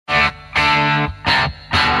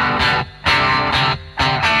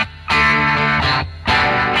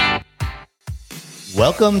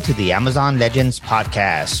Welcome to the Amazon Legends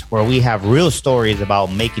podcast, where we have real stories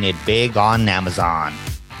about making it big on Amazon.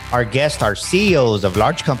 Our guests are CEOs of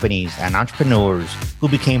large companies and entrepreneurs who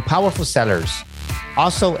became powerful sellers,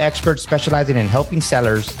 also experts specializing in helping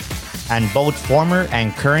sellers, and both former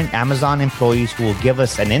and current Amazon employees who will give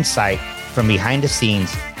us an insight from behind the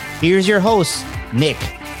scenes. Here's your host, Nick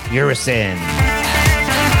Urison.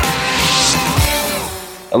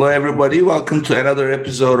 Hello, everybody. Welcome to another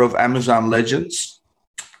episode of Amazon Legends.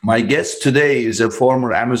 My guest today is a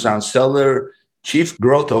former Amazon seller, chief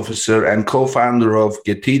growth officer, and co-founder of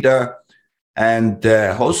Getida, and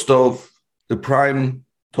host of the Prime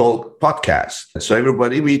Talk podcast. So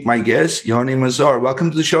everybody, meet my guest, Yoni Mazar. Welcome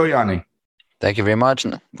to the show, Yoni. Thank you very much.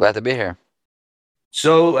 Glad to be here.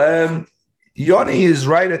 So Yoni is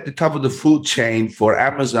right at the top of the food chain for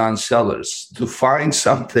Amazon sellers to find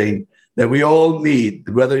something that we all need,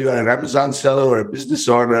 whether you're an Amazon seller or a business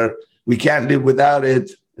owner. We can't live without it,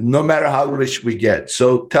 no matter how rich we get.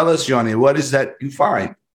 So tell us, Yoni, what is that you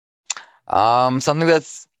find? Something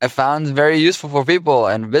that's I found very useful for people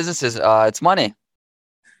and businesses. It's money.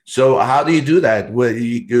 So how do you do that? Will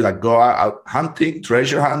you like go out hunting,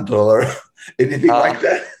 treasure hunt, or anything like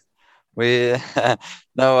that?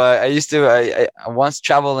 I used to. I once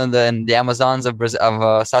traveled in the Amazons of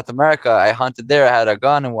South America. I hunted there. I had a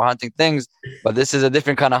gun and we're hunting things. But this is a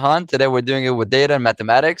different kind of hunt. Today we're doing it with data and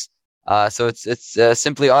mathematics. So it's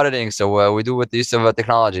simply auditing. So we do with the use of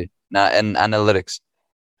technology and analytics.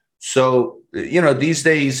 So, these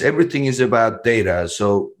days, everything is about data.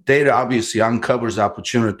 So data obviously uncovers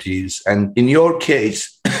opportunities. And in your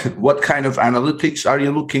case, what kind of analytics are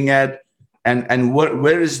you looking at? And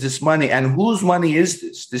where is this money? And whose money is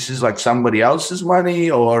this? This is like somebody else's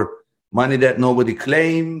money or money that nobody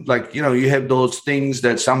claimed? Like, you have those things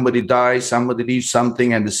that somebody dies, somebody leaves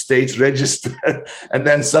something and the state's register. And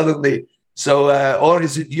then suddenly, or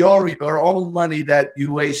is it your own money that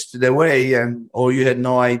you wasted away or you had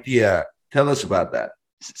no idea? Tell us about that.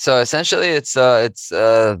 So essentially, it's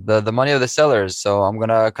the money of the sellers. So I'm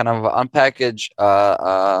gonna kind of unpackage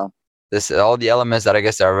all the elements that I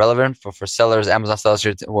guess are relevant for sellers, Amazon sellers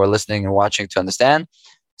who are listening and watching to understand.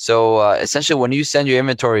 So essentially, when you send your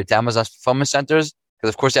inventory to Amazon fulfillment centers, because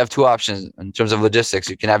of course you have two options in terms of logistics.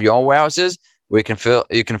 You can have your own warehouses where you can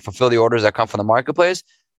fulfill the orders that come from the marketplace.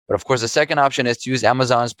 But of course, the second option is to use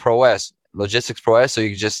Amazon's ProS, Logistics ProS. So you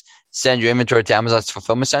can just send your inventory to Amazon's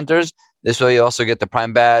fulfillment centers. This way, you also get the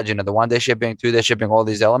Prime badge, the 1-day shipping, 2-day shipping, all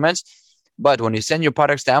these elements. But when you send your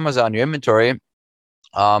products to Amazon, your inventory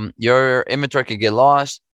could get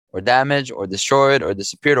lost or damaged or destroyed or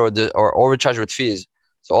disappeared or overcharged with fees.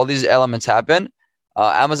 So all these elements happen.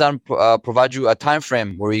 Amazon provides you a time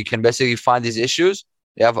frame where you can basically find these issues.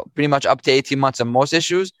 You have pretty much up to 18 months on most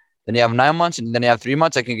issues. Then you have 9 months, and then you have 3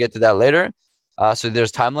 months. I can get to that later. So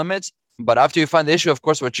there's time limits. But after you find the issue, of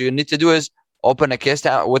course, what you need to do is open a case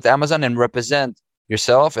with Amazon and represent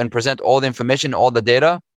yourself and present all the information, all the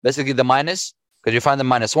data, basically the minus, because you find the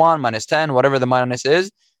 -1, -10, whatever the minus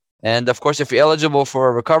is. And of course, if you're eligible for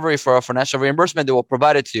a recovery, for a financial reimbursement, they will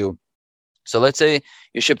provide it to you. So let's say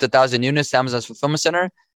you shipped 1,000 units to Amazon's fulfillment center,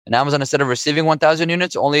 and Amazon, instead of receiving 1,000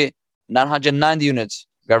 units, only 990 units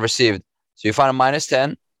got received. So you find a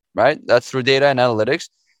 -10, right? That's through data and analytics.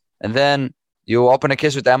 And then you open a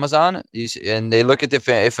case with Amazon, and they look at the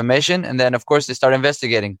information, and then, of course, they start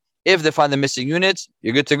investigating. If they find the missing units,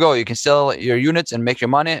 you're good to go. You can sell your units and make your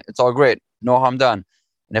money. It's all great. No harm done.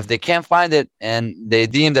 And if they can't find it and they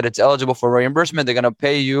deem that it's eligible for reimbursement, they're going to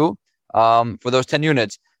pay you for those 10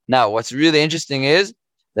 units. Now, what's really interesting is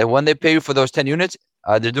that when they pay you for those 10 units,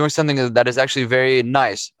 they're doing something that is actually very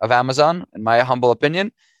nice of Amazon, in my humble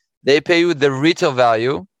opinion. They pay you the retail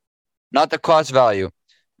value, not the cost value,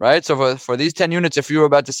 right? So for these 10 units, if you were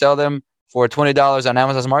about to sell them for $20 on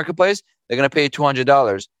Amazon's marketplace, they're going to pay you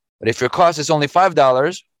 $200. But if your cost is only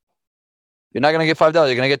 $5, you're not going to get $5.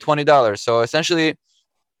 You're going to get $20. So essentially,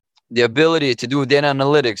 the ability to do data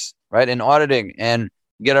analytics, right, and auditing and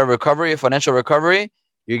get a financial recovery,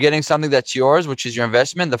 you're getting something that's yours, which is your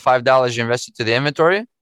investment, the $5 you invested to the inventory,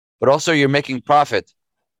 but also you're making profit,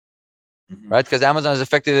 right? Because Amazon is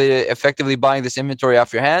effectively buying this inventory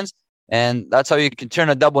off your hands, and that's how you can turn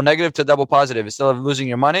a double negative to a double positive. Instead of losing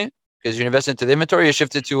your money because you invested into the inventory, you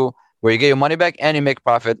shift it to where you get your money back and you make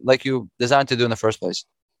profit like you designed to do in the first place.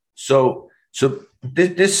 So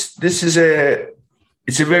this is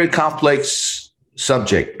it's a very complex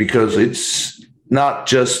subject because it's not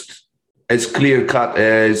just as clear cut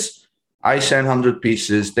as I send 100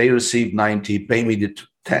 pieces, they receive 90, pay me the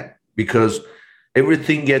 10, because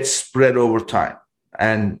everything gets spread over time.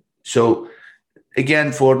 And so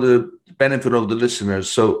again, for the benefit of the listeners,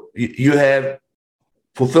 so you have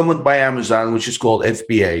fulfillment by Amazon, which is called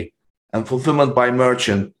FBA, and fulfillment by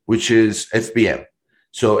merchant, which is FBM.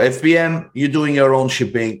 So FBM, you're doing your own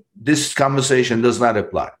shipping. This conversation does not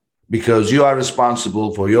apply because you are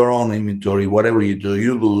responsible for your own inventory. Whatever you do,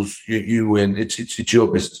 you lose, you win. It's your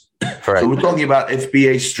business. Correct. So we're talking about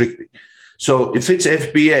FBA strictly. So if it's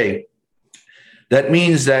FBA, that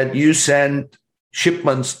means that you send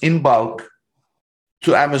shipments in bulk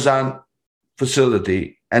to Amazon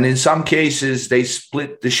facility. And in some cases, they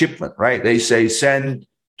split the shipment, right? They say send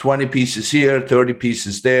 20 pieces here, 30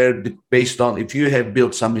 pieces there, based on if you have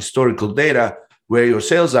built some historical data where your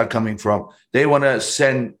sales are coming from, they want to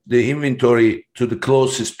send the inventory to the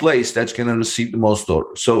closest place that's going to receive the most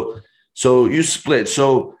orders. So you split.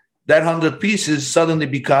 So that 100 pieces suddenly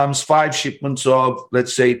becomes 5 shipments of,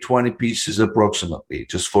 let's say, 20 pieces approximately,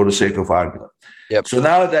 just for the sake of argument. Yep. So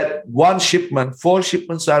now that one shipment, 4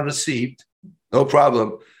 shipments are received, no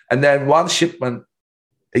problem. And then one shipment,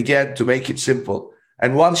 again, to make it simple,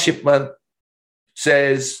 and one shipment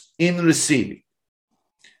says in receiving.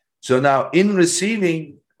 So now in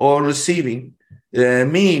receiving or receiving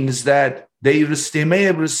means that they may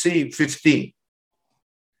have received 15.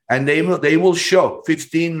 And they will show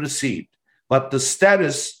 15 received. But the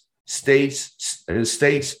status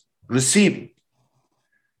states receiving.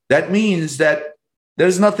 That means that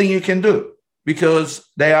there's nothing you can do because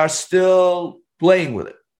they are still playing with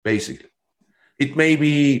it, basically. It may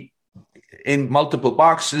be in multiple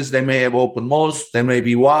boxes, they may have opened most, there may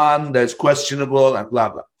be one that's questionable, and blah,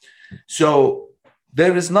 blah. So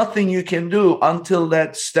there is nothing you can do until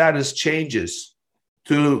that status changes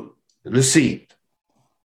to received.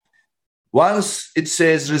 Once it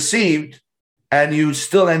says received and you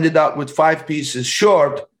still ended up with 5 pieces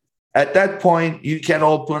short, at that point, you can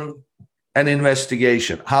open an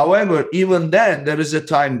investigation. However, even then, there is a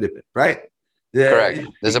time limit, right? Correct.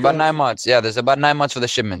 There's about 9 months. Yeah, there's about 9 months for the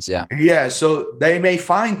shipments. Yeah. Yeah, so they may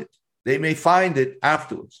find it. They may find it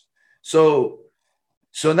afterwards. So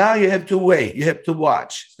now you have to wait. You have to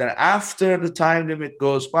watch. Then after the time limit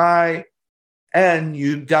goes by and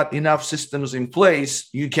you've got enough systems in place,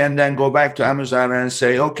 you can then go back to Amazon and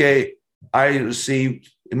say, okay, I received,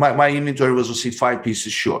 my inventory was received 5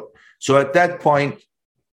 pieces short. So at that point,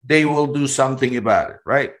 they will do something about it,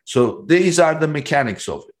 right? So these are the mechanics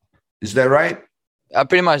of it. Is that right?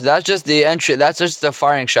 Pretty much. That's just the entry. That's just the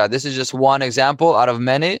firing shot. This is just one example out of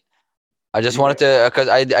many. I just wanted to, because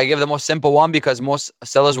I give the most simple one because most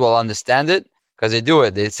sellers will understand it because they do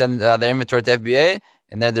it. They send their inventory to FBA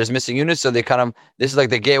and then there's missing units. So they this is like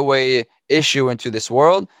the gateway issue into this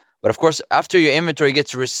world. But of course, after your inventory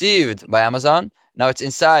gets received by Amazon, now it's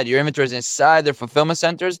inside. Your inventory is inside their fulfillment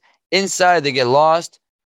centers. Inside, they get lost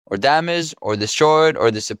or damaged or destroyed or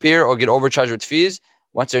disappear or get overcharged with fees.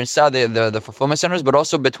 Once they're inside the fulfillment centers, but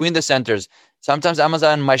also between the centers. Sometimes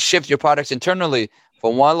Amazon might shift your products internally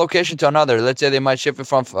from one location to another. Let's say they might shift it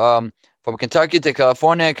from Kentucky to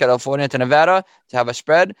California to Nevada to have a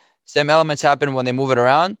spread. Same elements happen when they move it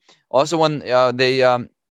around. Also, when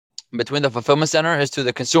between the fulfillment center is to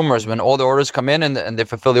the consumers, when all the orders come in and they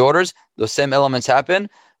fulfill the orders, those same elements happen.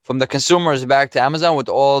 From the consumers back to Amazon with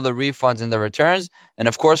all the refunds and the returns. And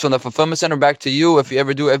of course, from the fulfillment center back to you if you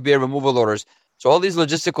ever do FBA removal orders. So all these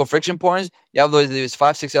logistical friction points, you have these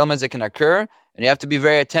 5-6 elements that can occur, and you have to be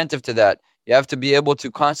very attentive to that. You have to be able to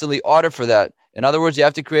constantly audit for that. In other words, you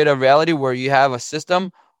have to create a reality where you have a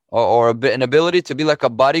system or an ability to be like a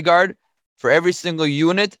bodyguard for every single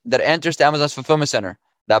unit that enters to Amazon's fulfillment center.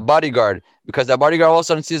 That bodyguard, because that bodyguard all of a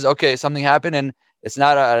sudden sees, okay, something happened and it's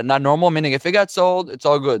not normal. Meaning, if it got sold, it's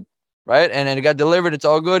all good, right? And then it got delivered, it's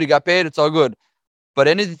all good. You got paid, it's all good. But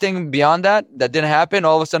anything beyond that didn't happen,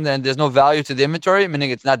 all of a sudden then there's no value to the inventory, meaning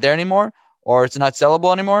it's not there anymore or it's not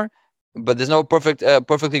sellable anymore, but there's no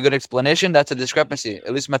perfectly good explanation. That's a discrepancy,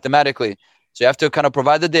 at least mathematically. So you have to kind of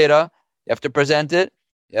provide the data, you have to present it,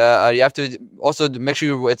 you have to also make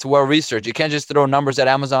sure it's well researched. You can't just throw numbers at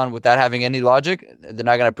Amazon without having any logic. They're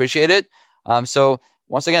not going to appreciate it. So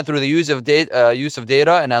once again, through the use of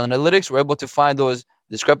data and analytics, we're able to find those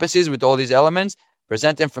discrepancies with all these elements,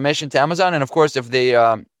 present information to Amazon, and of course, if they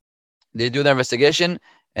do their investigation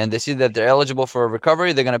and they see that they're eligible for a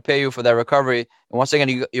recovery, they're going to pay you for that recovery. And once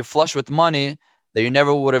again, you're flush with money that you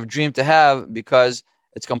never would have dreamed to have because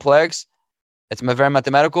it's complex, it's very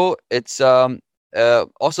mathematical. It's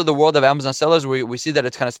also the world of Amazon sellers. We see that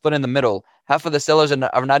it's kind of split in the middle. Half of the sellers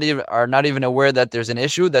are not even aware that there's an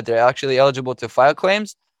issue, that they're actually eligible to file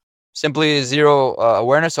claims. Simply zero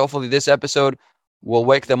awareness. Hopefully, this episode will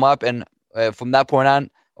wake them up, and from that point on,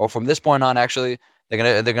 or from this point on, actually,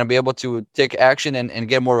 they're gonna be able to take action and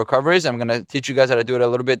get more recoveries. I'm gonna teach you guys how to do it a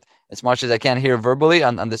little bit as much as I can here verbally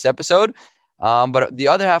on this episode. But the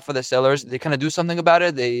other half of the sellers, they kind of do something about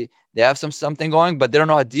it. They have something going, but they don't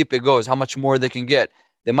know how deep it goes, how much more they can get.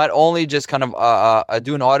 They might only just kind of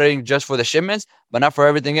do an auditing just for the shipments, but not for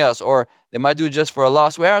everything else. Or they might do it just for a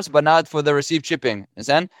lost warehouse, but not for the received shipping.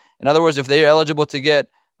 Understand? In other words, if they're eligible to get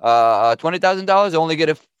 $20,000, they only get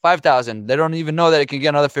 $5,000. They don't even know that it can get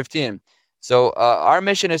another 15. So our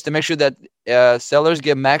mission is to make sure that sellers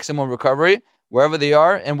get maximum recovery wherever they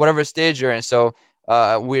are and whatever stage they're in. So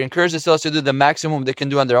we encourage the sellers to do the maximum they can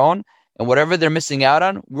do on their own, and whatever they're missing out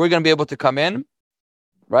on, we're going to be able to come in,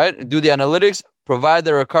 right, do the analytics, provide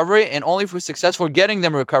the recovery, and only if we're successful getting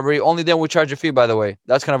them recovery, only then we charge a fee, by the way.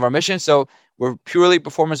 That's kind of our mission. So we're purely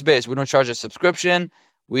performance-based. We don't charge a subscription.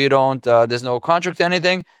 We don't, there's no contract to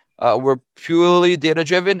anything. We're purely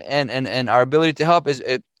data-driven, and our ability to help is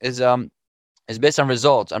based on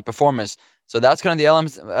results, on performance. So that's kind of the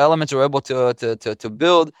elements we're able to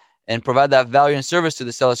build and provide that value and service to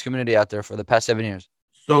the sellers community out there for the past 7 years.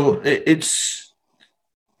 So it's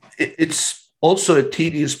also a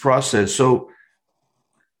tedious process. So,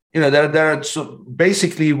 so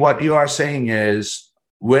basically what you are saying is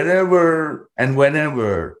wherever and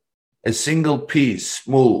whenever a single piece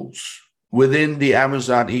moves within the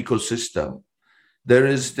Amazon ecosystem, there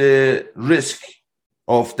is the risk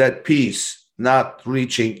of that piece not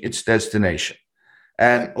reaching its destination.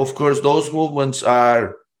 And of course, those movements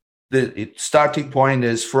are, the starting point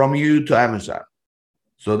is from you to Amazon.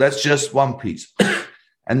 So that's just one piece.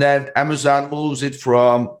 And then Amazon moves it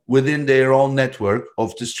from within their own network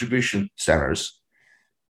of distribution centers.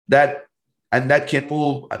 That can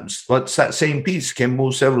move, but same piece can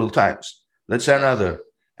move several times. That's another.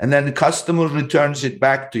 And then the customer returns it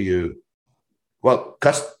back to you. Well,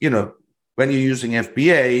 when you're using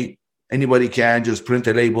FBA, anybody can just print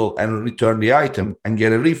a label and return the item and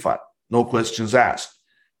get a refund. No questions asked.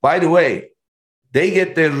 By the way, they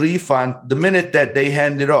get their refund the minute that they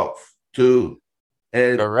hand it off to.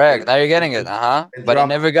 Correct. Now you're getting it. But it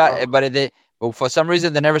never got. But for some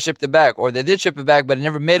reason they never shipped it back, or they did ship it back, but it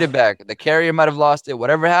never made it back. The carrier might have lost it.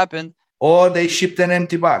 Whatever happened. Or they shipped an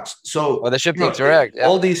empty box. So, or they shipped it correct.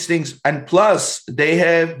 All these things, and plus they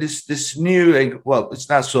have this new. Well, it's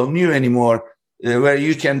not so new anymore. Where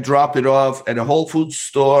you can drop it off at a Whole Foods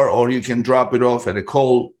store, or you can drop it off at a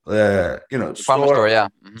Kohl, store. Yeah.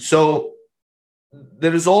 Mm-hmm. So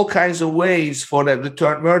there is all kinds of ways for that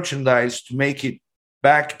return merchandise to make it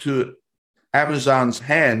back to Amazon's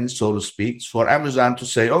hands, so to speak, for Amazon to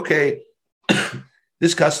say, okay,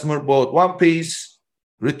 this customer bought one piece,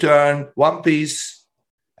 return one piece,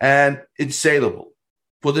 and it's saleable.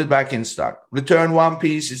 Put it back in stock. Return one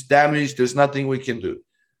piece, it's damaged, there's nothing we can do.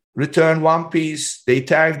 Return one piece, they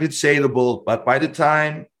tagged it saleable, but by the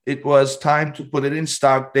time it was time to put it in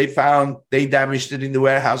stock, they found they damaged it in the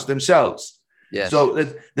warehouse themselves. Yes. So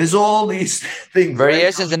there's all these things.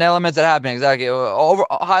 Variations and elements that happen. Exactly. Over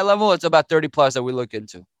high level, it's about 30 plus that we look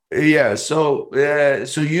into. Yeah. So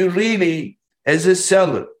you really, as a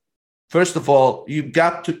seller, first of all, you've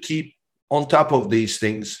got to keep on top of these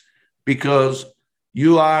things because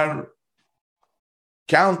you are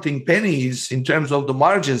counting pennies in terms of the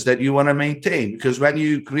margins that you want to maintain. Because when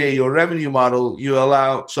you create your revenue model, you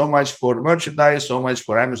allow so much for merchandise, so much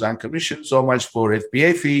for Amazon commission, so much for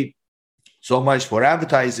FBA fee, so much for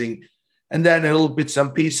advertising, and then a little bits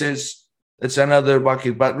and pieces. It's another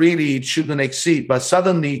bucket, but really it shouldn't exceed. But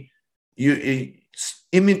suddenly,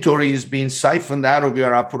 inventory is being siphoned out of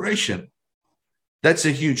your operation. That's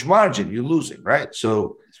a huge margin you're losing, right?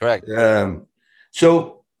 So that's right.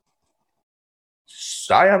 So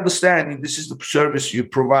I understand this is the service you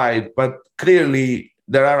provide, but clearly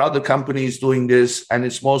there are other companies doing this, and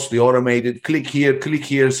it's mostly automated. Click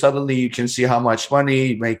here. Suddenly you can see how much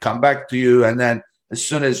money may come back to you. And then as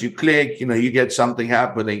soon as you click, you get something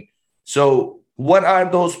happening. So what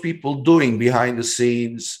are those people doing behind the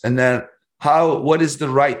scenes? And then what is the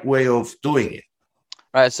right way of doing it?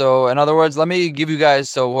 Right. So in other words, let me give you guys,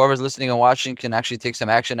 so whoever's listening and watching can actually take some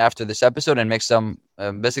action after this episode and make some,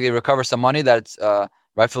 basically recover some money that's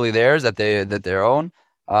rightfully theirs, that they own.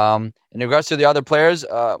 In regards to the other players,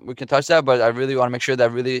 we can touch that, but I really want to make sure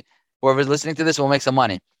that really whoever's listening to this will make some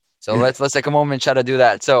money. So let's take a moment and try to do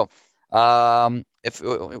that. So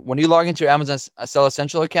when you log into your Amazon Seller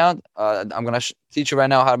Central account, I'm going to teach you right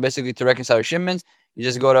now how basically to reconcile your shipments. You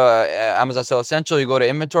just go to Amazon Seller Central, you go to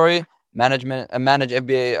inventory, management, and manage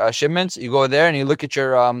FBA shipments. You go there and you look at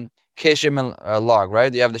your K shipment log,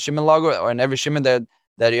 right? You have the shipment log, or in every shipment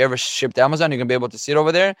that you ever shipped to Amazon, you're going to be able to see it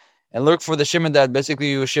over there. And look for the shipment that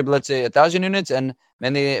basically you ship, let's say 1,000 units, and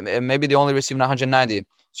maybe they only received 190.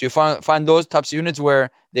 So you find those types of units where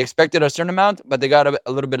they expected a certain amount, but they got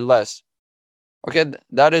a little bit less. Okay,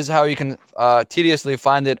 that is how you can tediously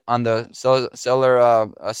find it on the Seller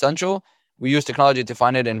Essential. We use technology to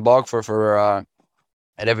find it in bulk for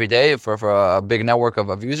at every day for a big network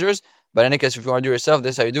of users. But in any case, if you want to do it yourself,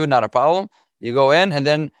 this is how you do it, not a problem. You go in and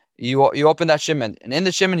then you open that shipment. And in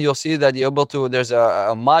the shipment, you'll see that you're able to, there's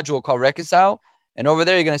a module called Reconcile. And over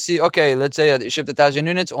there, you're going to see, okay, let's say you shipped 1,000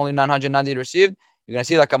 units, only 990 received. You're going to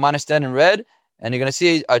see like a -10 in red, and you're going to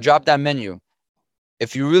see a drop-down menu.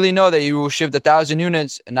 If you really know that you shipped 1,000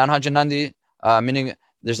 units and 990, meaning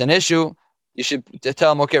there's an issue, you should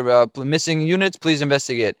tell them, okay, missing units, please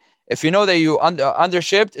investigate. If you know that you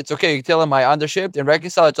undershipped, it's okay. You tell them I undershipped and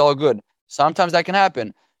reconcile, it's all good. Sometimes that can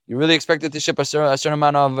happen. You really expected to ship a certain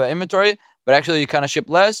amount of inventory, but actually you kind of ship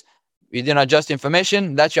less. You didn't adjust the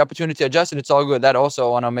information. That's your opportunity to adjust, and it's all good. That also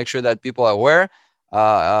I want to make sure that people are aware,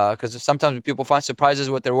 because sometimes people find surprises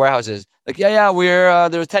with their warehouses. Like, we're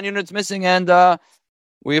there were 10 units missing, and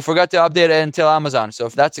we forgot to update it and tell Amazon. So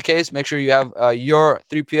if that's the case, make sure you have your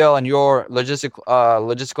 3PL and your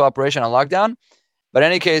logistical operation on lockdown. But in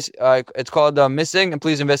any case, it's called missing, and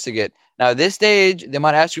please investigate. Now, at this stage, they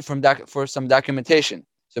might ask you for some documentation.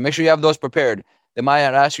 So make sure you have those prepared. They might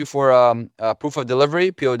ask you for proof of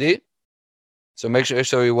delivery, POD. So make sure,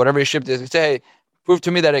 so whatever you shipped, say, hey, prove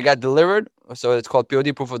to me that it got delivered. So it's called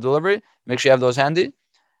POD, proof of delivery. Make sure you have those handy.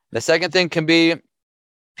 The second thing can be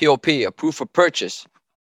POP, a proof of purchase.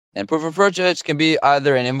 And proof of purchase can be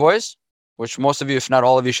either an invoice, which most of you, if not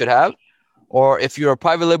all of you, should have, or if you're a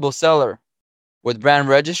private label seller with brand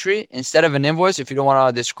registry, instead of an invoice, if you don't want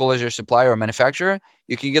to disclose your supplier or manufacturer,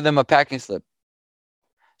 you can give them a packing slip.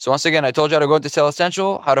 So once again, I told you how to go to Seller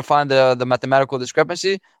Essential, how to find the mathematical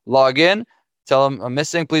discrepancy, log in, tell them I'm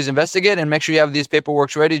missing, please investigate, and make sure you have these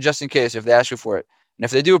paperwork ready just in case if they ask you for it. And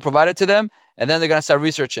if they do, provide it to them, and then they're going to start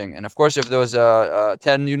researching. And of course, if those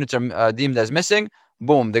 10 units are deemed as missing,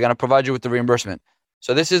 boom, they're going to provide you with the reimbursement.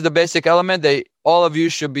 So this is the basic element that all of you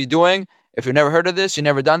should be doing. If you've never heard of this, you've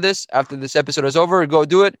never done this, after this episode is over, go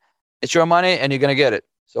do it. It's your money, and you're going to get it.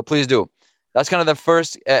 So please do. That's kind of the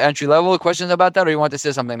first entry level. Questions about that, or you want to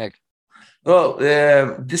say something, Nick? Well,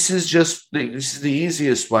 this is the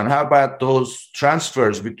easiest one. How about those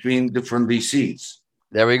transfers between different DCs?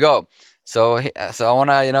 There we go. So I want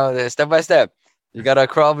to, step by step. You gotta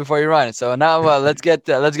crawl before you run. So now let's get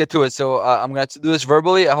to it. So I'm gonna do this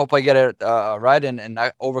verbally. I hope I get it right and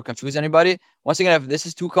not over confuse anybody. Once again, if this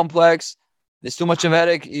is too complex, there's too much of a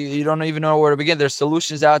headache, you don't even know where to begin. There's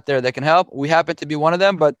solutions out there that can help. We happen to be one of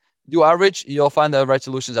them, but do outreach, you'll find the right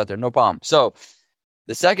solutions out there. No problem. So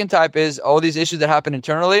the second type is all these issues that happen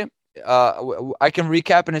internally. I can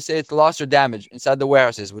recap and say it's loss or damage inside the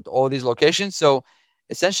warehouses with all these locations. So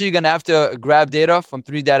essentially, you're gonna have to grab data from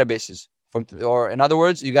 3 databases. Or in other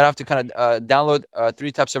words, you're gonna have to kind of download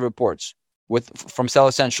 3 types of reports from Seller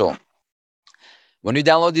Essential. When you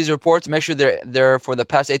download these reports, make sure they're for the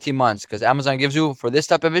past 18 months, because Amazon gives you, for this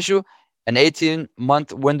type of issue, an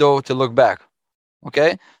 18-month window to look back.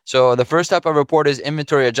 Okay, so the first type of report is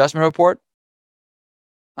inventory adjustment report.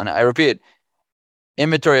 And I repeat,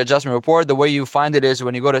 inventory adjustment report. The way you find it is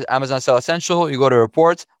when you go to Amazon Seller Essential, you go to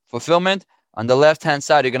reports, fulfillment. On the left-hand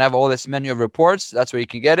side, you're gonna have all this menu of reports. That's where you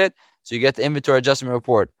can get it. So you get the inventory adjustment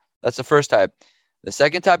report. That's the first type. The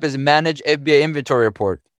second type is manage FBA inventory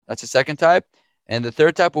report. That's the second type. And the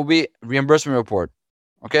third type will be reimbursement report.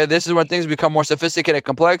 Okay, this is when things become more sophisticated and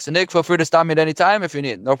complex. And Nick, feel free to stop me at any time if you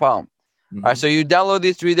need. No problem. Mm-hmm. All right, so you download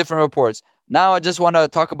these 3 different reports. Now I just want to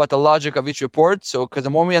talk about the logic of each report. So, because the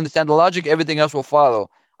more we understand the logic, everything else will follow.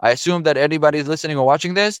 I assume that anybody who's listening or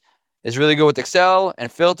watching this is really good with Excel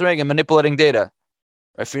and filtering and manipulating data.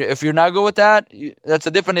 If you're not good with that, that's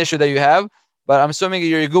a different issue that you have. But I'm assuming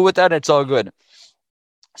you're good with that, it's all good.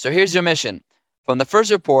 So here's your mission. From the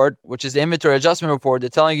first report, which is the inventory adjustment report, they're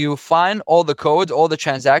telling you find all the codes, all the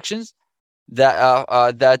transactions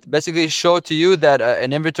that basically show to you that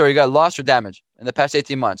an inventory got lost or damaged in the past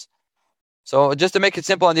 18 months. So just to make it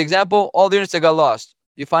simple on the example, all the units that got lost,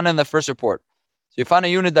 you find in the first report. So you find a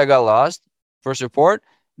unit that got lost, first report,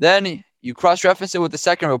 then you cross-reference it with the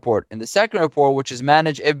second report. In the second report, which is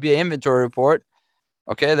manage FBA inventory report,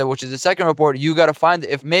 okay, which is the second report, you got to find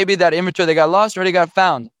if maybe that inventory that got lost already got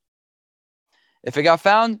found. If it got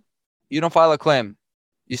found, you don't file a claim.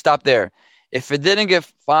 You stop there. If it didn't get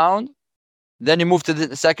found, then you move to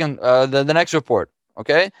the second, the next report,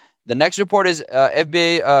 okay? The next report is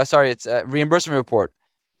it's a reimbursement report.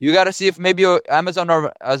 You got to see if maybe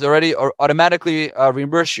Amazon has already automatically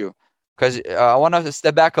reimbursed you. Because I want to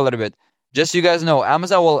step back a little bit. Just so you guys know,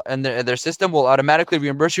 Amazon will, and their system will automatically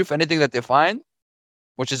reimburse you for anything that they find,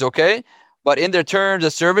 which is okay. But in their terms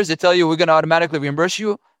of service, they tell you we're going to automatically reimburse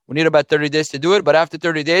you We need about 30 days to do it. But after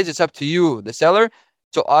 30 days, it's up to you, the seller,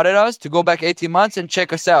 to audit us, to go back 18 months and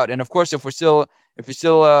check us out. And of course, if you're still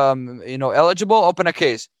eligible, open a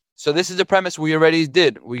case. So this is the premise we already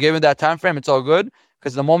did. We gave it that time frame. It's all good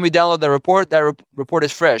because the moment we download the report, that report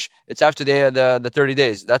is fresh. It's after the 30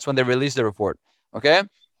 days. That's when they release the report. Okay.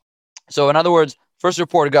 So in other words, first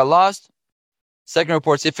report got lost. Second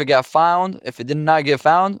report, see if it got found. If it did not get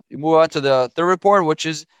found, you move on to the third report, which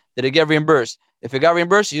is, did it get reimbursed? If it got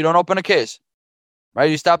reimbursed, you don't open a case, right?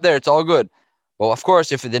 You stop there. It's all good. Well, of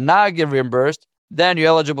course, if it did not get reimbursed, then you're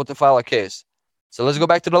eligible to file a case. So let's go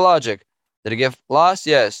back to the logic. Did it get lost?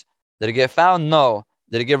 Yes. Did it get found? No.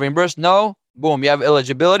 Did it get reimbursed? No. Boom. You have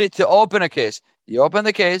eligibility to open a case. You open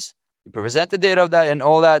the case. You present the data of that and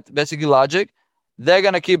all that basically logic. They're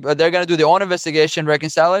gonna do their own investigation,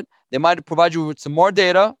 reconcile it. They might provide you with some more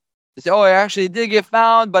data. They say, oh, it actually did get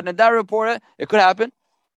found, but in that report, it could happen.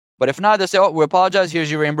 But if not, they say, oh, we apologize.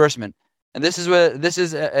 Here's your reimbursement. And this is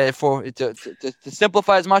to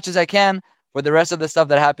simplify as much as I can for the rest of the stuff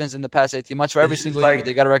that happens in the past 18 months. For every single year,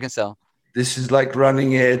 they got to reconcile. This is like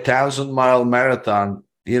running a 1,000-mile marathon.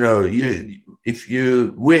 If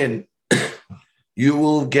you win, you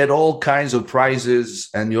will get all kinds of prizes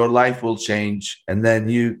and your life will change. And then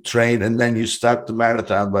you train and then you start the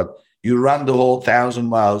marathon. But you run the whole 1,000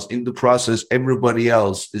 miles. In the process, everybody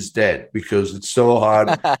else is dead because it's so hard.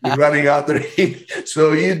 You're running out the heat.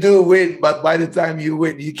 So you do win, but by the time you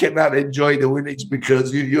win, you cannot enjoy the winnings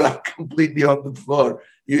because you are completely on the floor.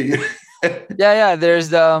 Yeah.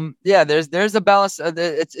 There's a balance.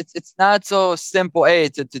 It's not so simple.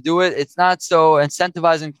 To do it. It's not so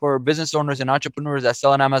incentivizing for business owners and entrepreneurs that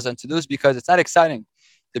sell on Amazon to do this because it's not exciting.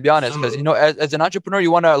 To be honest, because as an entrepreneur, you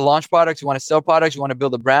want to launch products, you want to sell products, you want to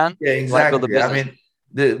build a brand. Yeah, exactly. I mean,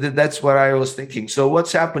 that's what I was thinking. So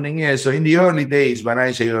what's happening is, so in the early days, when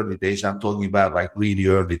I say early days, I'm talking about like really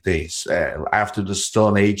early days, after the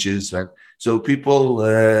Stone Ages, and so people,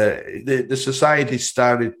 the society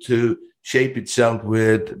started to shape itself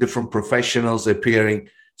with different professionals appearing.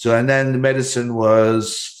 So and then the medicine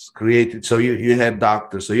was created. So you had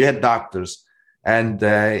doctors. And,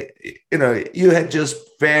 you had just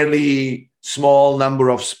fairly small number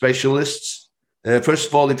of specialists. First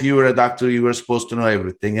of all, if you were a doctor, you were supposed to know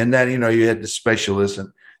everything. And then, you had the specialists. And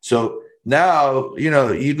so now,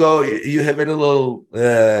 you go, you have a little,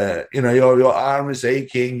 your arm is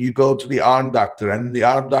aching. You go to the arm doctor and the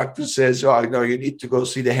arm doctor says, oh, you need to go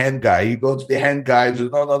see the hand guy. You go to the hand guy and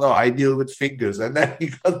says, no, I deal with fingers. And then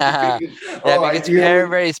you go to the fingers. It's very,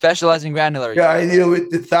 very specialized and granular. Yeah, I deal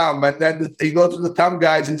with the thumb. And then you go to the thumb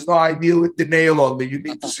guys and says, no, I deal with the nail only. You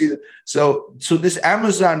need to see that. So this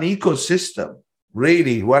Amazon ecosystem,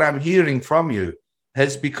 really, what I'm hearing from you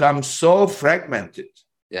has become so fragmented.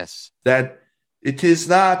 Yes. That it is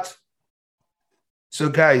not. So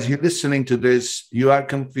guys, you're listening to this, you are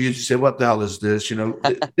confused. You say, what the hell is this?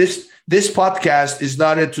 This podcast is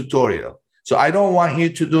not a tutorial. So I don't want you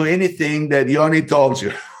to do anything that Yoni told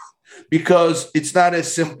you because it's not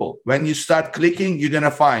as simple. When you start clicking, you're going to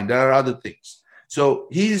find there are other things. So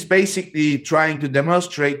he's basically trying to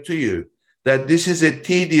demonstrate to you that this is a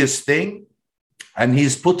tedious thing. And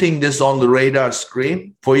he's putting this on the radar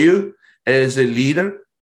screen for you as a leader.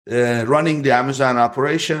 Running the Amazon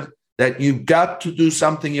operation, that you've got to do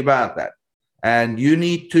something about that. And you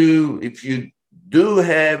need to, if you do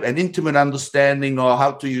have an intimate understanding of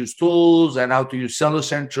how to use tools and how to use Seller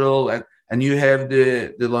Central, and you have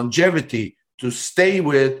the longevity to stay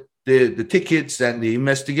with the tickets and the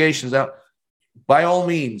investigations, by all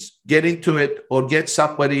means, get into it or get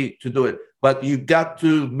somebody to do it. But you've got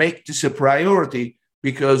to make this a priority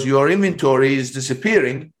because your inventory is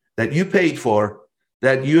disappearing that you paid for,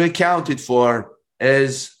 that you accounted for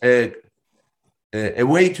as a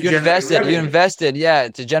way to generate revenue. You invested,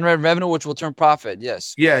 to generate revenue, which will turn profit,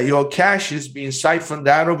 yes. Yeah, your cash is being siphoned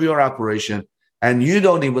out of your operation, and you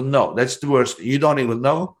don't even know. That's the worst. You don't even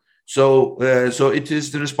know. So it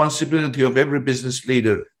is the responsibility of every business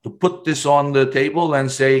leader to put this on the table and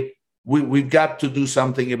say, we've got to do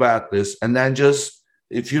something about this. And then just,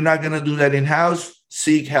 if you're not going to do that in-house,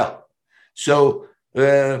 seek help. So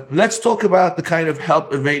let's talk about the kind of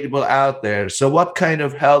help available out there. So what kind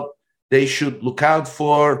of help they should look out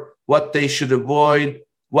for, what they should avoid,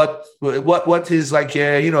 what is like,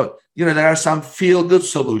 there are some feel-good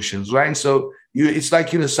solutions, right? So it's like,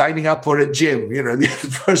 signing up for a gym, the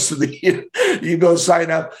first of the year, you go sign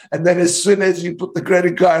up. And then as soon as you put the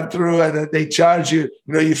credit card through and they charge you,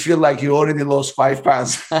 you feel like you already lost 5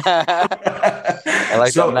 pounds. I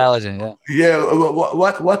like that analogy. Yeah. Yeah.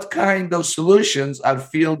 What kind of solutions are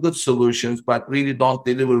feel-good solutions, but really don't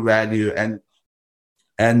deliver value? And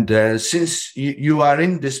And since you are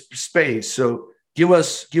in this space, so give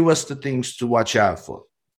us the things to watch out for.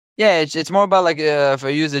 Yeah, it's more about like if I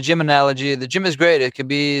use the gym analogy, the gym is great. It could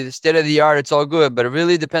be the state of the art. It's all good, but it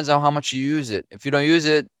really depends on how much you use it. If you don't use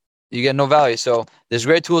it, you get no value. So there's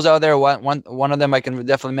great tools out there. One of them I can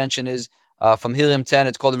definitely mention is from Helium 10.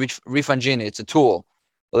 It's called Refund Genie. It's a tool.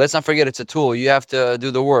 But let's not forget it's a tool. You have to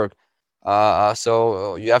do the work.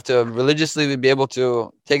 So you have to religiously be able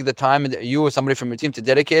to take the time, you or somebody from your team, to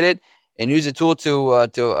dedicate it and use the tool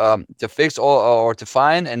to fix all or to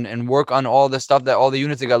find and work on all the stuff, that all the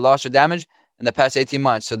units that got lost or damaged in the past 18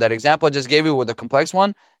 months. So that example I just gave you with the complex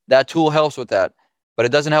one, that tool helps with that, but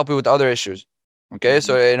it doesn't help you with other issues. Okay,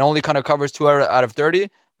 so it only kind of covers 2 out of 30,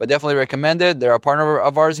 but definitely recommended. They're a partner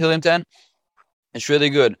of ours, Helium 10. It's really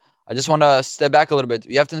good. I just want to step back a little bit.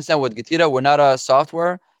 You have to understand, with Getira, we're not a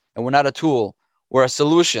software and we're not a tool. We're a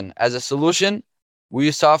solution. As a solution, we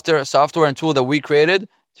use software and tool that we created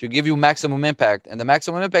to give you maximum impact. And the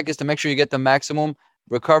maximum impact is to make sure you get the maximum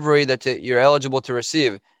recovery that you're eligible to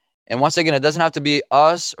receive. And once again, it doesn't have to be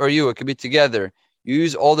us or you. It could be together. You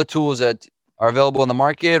use all the tools that are available in the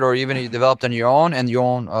market, or even you developed on your own and your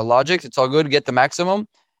own logic. It's all good. Get the maximum.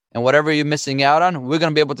 And whatever you're missing out on, we're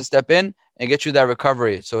going to be able to step in and get you that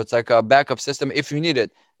recovery. So it's like a backup system if you need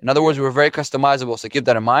it. In other words, we're very customizable. So keep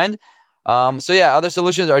that in mind. So yeah, other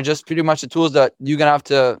solutions are just pretty much the tools that you're going to have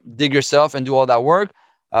to dig yourself and do all that work.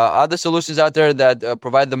 Other solutions out there that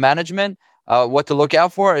provide the management, what to look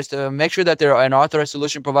out for is to make sure that they're an authorized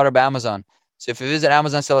solution provider by Amazon. So if you visit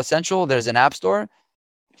Amazon Sell Essential, there's an app store.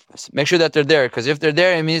 Make sure that they're there, because if they're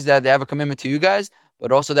there, it means that they have a commitment to you guys,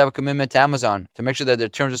 but also they have a commitment to Amazon to make sure that their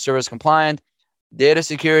terms of service compliant, data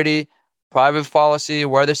security, private policy,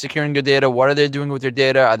 where they're securing your data, what are they doing with your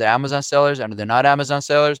data, are they Amazon sellers, are they not Amazon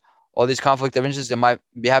sellers, all these conflict of interest that might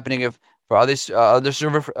be happening if for other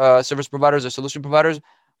service providers or solution providers.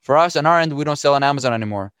 For us, on our end, we don't sell on Amazon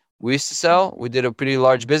anymore. We used to sell. We did a pretty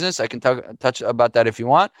large business. I can touch about that if you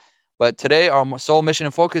want. But today, our sole mission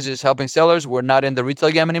and focus is helping sellers. We're not in the retail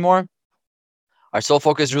game anymore. Our sole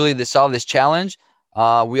focus is really to solve this challenge.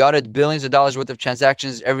 We audit billions of dollars worth of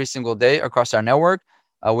transactions every single day across our network.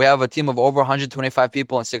 We have a team of over 125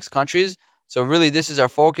 people in 6 countries. So really, this is our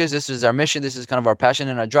focus. This is our mission. This is kind of our passion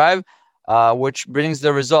and our drive, which brings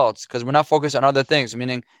the results, because we're not focused on other things.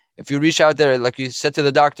 Meaning, if you reach out there, like you said to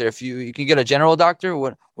the doctor, if you can get a general doctor,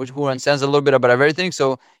 who understands a little bit about everything.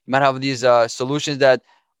 So you might have these solutions that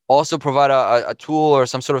also provide a tool or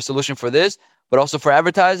some sort of solution for this, but also for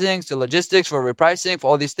advertising, to logistics, for repricing,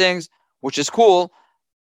 for all these things, which is cool,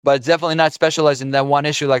 but it's definitely not specialized in that one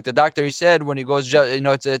issue. Like the doctor, he said, when he goes,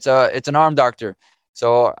 it's an arm doctor.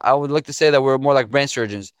 So I would like to say that we're more like brain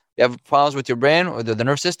surgeons. You have problems with your brain or the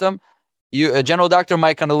nerve system. A general doctor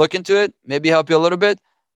might kind of look into it, maybe help you a little bit.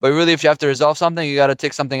 But really, if you have to resolve something, you got to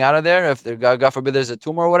take something out of there. If God forbid there's a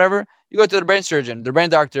tumor or whatever, you go to the brain surgeon, the brain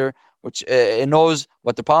doctor, which it knows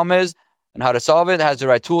what the problem is and how to solve it. It has the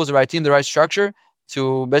right tools, the right team, the right structure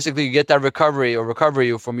to basically get that recovery or recover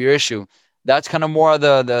you from your issue. That's kind of more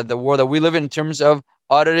the world that we live in terms of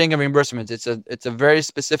auditing and reimbursements. It's a very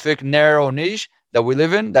specific, narrow niche that we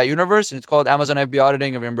live in, that universe, and it's called Amazon FBA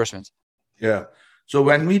auditing and reimbursements. Yeah. So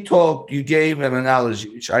when we talked, you gave an analogy,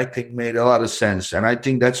 which I think made a lot of sense. And I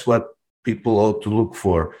think that's what people ought to look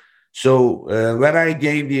for. So when I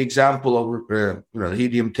gave the example of the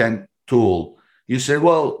Helium 10 tool, you said,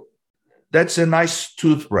 well, that's a nice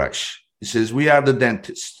toothbrush. He says, we are the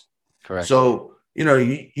dentist. Correct. So,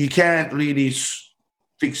 you can't really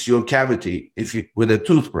fix your cavity with a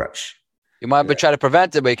toothbrush. You might try to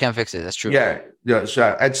prevent it, but you can't fix it. That's true. Yeah.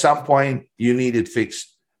 So at some point, you need it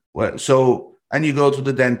fixed. And you go to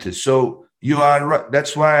the dentist. So you are right.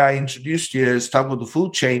 That's why I introduced you as top of the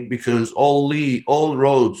food chain, because all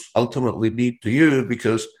roads ultimately lead to you,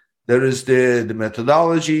 because there is the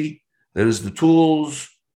methodology, there is the tools,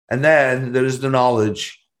 and then there is the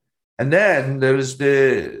knowledge, and then there is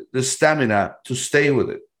the stamina to stay with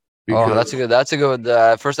it. That's a good.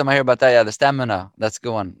 First time I hear about that. Yeah, the stamina. That's a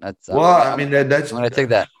good one. That's that's. I'm gonna take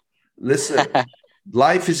that. Listen,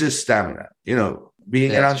 life is a stamina.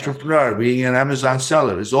 Being an entrepreneur, being an Amazon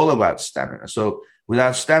seller is all about stamina. So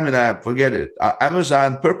without stamina, forget it.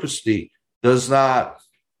 Amazon purposely does not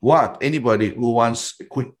want anybody who wants a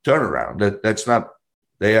quick turnaround. That's not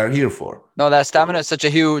they are here for. No, that stamina is such a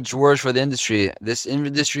huge word for the industry. This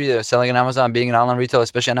industry, selling on Amazon, being an online retailer,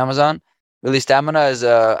 especially on Amazon, really stamina is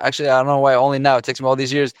actually, I don't know why only now, it takes me all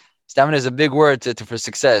these years. Stamina is a big word for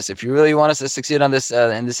success. If you really want us to succeed on this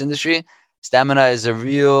in this industry, stamina is a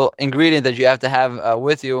real ingredient that you have to have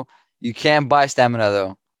with you. You can't buy stamina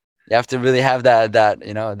though. You have to really have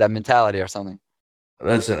that mentality or something.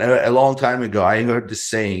 Listen, a long time ago, I heard this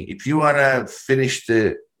saying: if you want to finish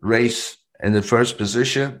the race in the first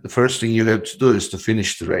position, the first thing you have to do is to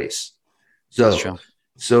finish the race. That's true.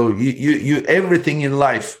 So you everything in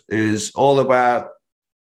life is all about,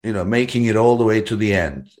 making it all the way to the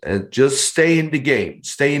end. Just stay in the game.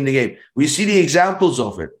 Stay in the game. We see the examples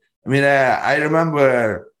of it. I mean, I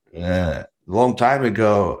remember a long time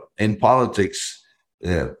ago in politics,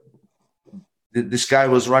 this guy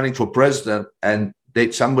was running for president, and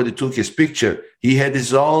somebody took his picture. He had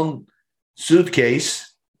his own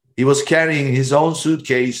suitcase. He was carrying his own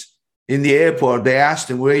suitcase in the airport. They asked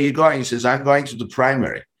him, "Where are you going?" He says, "I'm going to the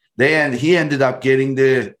primary." He ended up getting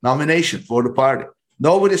the nomination for the party.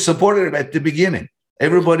 Nobody supported him at the beginning.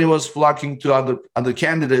 Everybody was flocking to other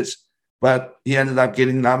candidates, but he ended up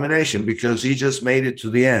getting the nomination because he just made it to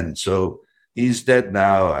the end. So he's dead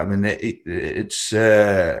now. I mean, it's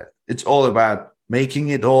all about making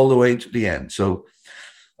it all the way to the end. So,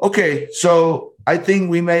 okay. So I think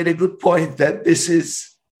we made a good point that this is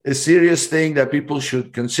a serious thing that people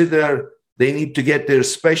should consider. They need to get their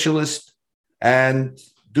specialist and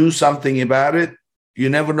do something about it. You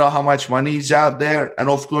never know how much money is out there. And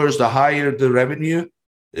of course, the higher the revenue,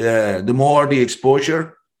 the more the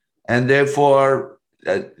exposure. And therefore,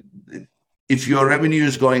 if your revenue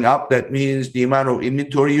is going up, that means the amount of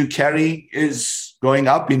inventory you carry is going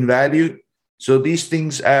up in value. So these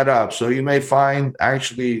things add up. So you may find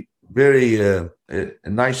actually very a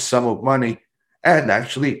nice sum of money. And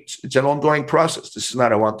actually, it's an ongoing process. This is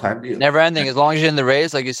not a one-time deal. Never ending. As long as you're in the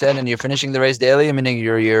race, like you said, and you're finishing the race daily, meaning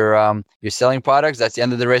you're selling products. That's the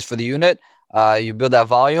end of the race for the unit. You build that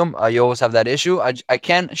volume. You always have that issue. I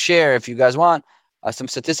can share, if you guys want, some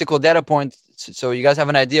statistical data points, so you guys have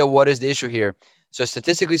an idea what is the issue here. So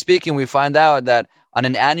statistically speaking, we find out that on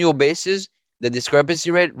an annual basis, the discrepancy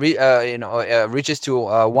rate reaches to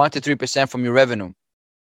 1 to 3% from your revenue.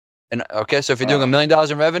 And okay, so if you're doing $1 million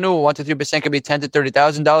in revenue, 1 to 3% could be $10,000 to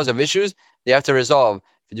 $30,000 of issues they have to resolve.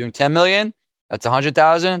 If you're doing 10 million, that's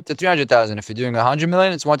 100,000 to 300,000. If you're doing 100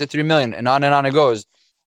 million, it's 1 to 3 million, and on it goes.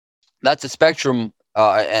 That's the spectrum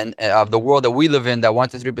and of the world that we live in. That 1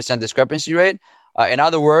 to 3% discrepancy rate. In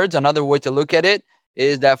other words, another way to look at it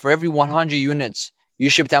is that for every 100 units you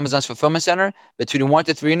ship to Amazon's fulfillment center, between 1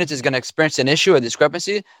 to 3 units is going to experience an issue, a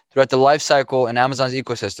discrepancy throughout the life cycle in Amazon's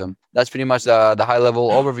ecosystem. That's pretty much the high level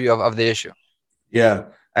overview of the issue. Yeah.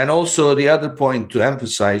 And also the other point to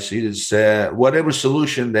emphasize is whatever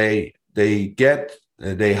solution they get,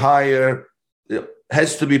 they hire, it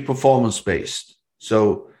has to be performance based.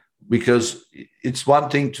 So because it's one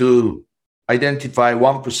thing to identify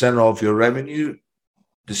 1% of your revenue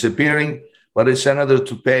disappearing, but it's another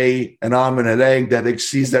to pay an arm and a leg that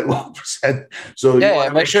exceeds that 1%. So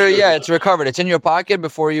make sure it's recovered. It's in your pocket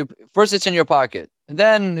first it's in your pocket. And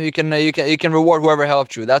then you can reward whoever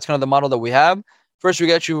helped you. That's kind of the model that we have. First we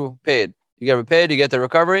get you paid. You get paid, you get the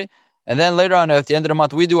recovery. And then later on, at the end of the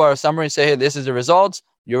month, we do our summary and say, hey, this is the results.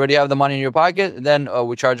 You already have the money in your pocket. Then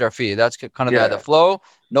we charge our fee. That's kind of the flow.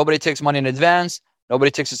 Nobody takes money in advance.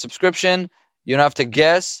 Nobody takes a subscription. You don't have to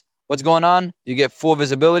guess what's going on. You get full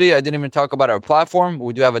visibility. I didn't even talk about our platform.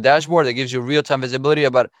 We do have a dashboard that gives you real-time visibility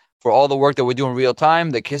for all the work that we do in real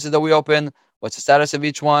time, the cases that we open, what's the status of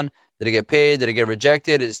each one, did it get paid, did it get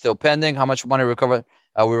rejected, is it still pending, how much money we recovered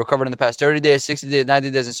in the past 30 days, 60 days,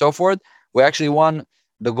 90 days, and so forth. We actually won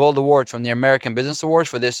the Gold Award from the American Business Awards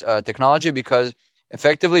for this technology because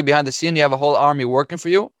effectively behind the scene, you have a whole army working for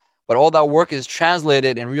you, but all that work is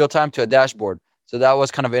translated in real time to a dashboard. So that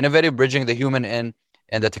was kind of innovative, bridging the human and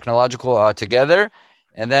the technological together.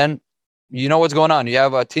 And then you know what's going on. You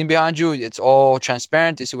have a team behind you. It's all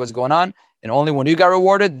transparent. You see what's going on. And only when you got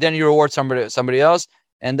rewarded, then you reward somebody else.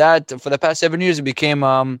 And that, for the past 7 years, it became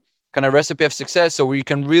kind of recipe of success. So you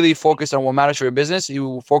can really focus on what matters for your business.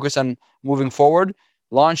 You focus on moving forward,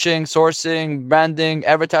 launching, sourcing, branding,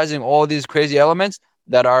 advertising, all these crazy elements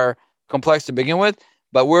that are complex to begin with.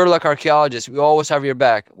 But we're like archaeologists. We always have your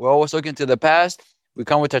back. We're always looking to the past. We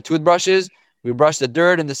come with our toothbrushes. We brush the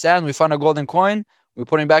dirt and the sand. We find a golden coin. We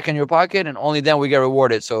put it back in your pocket, and only then we get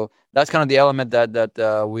rewarded. So that's kind of the element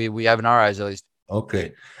that we have in our eyes, at least.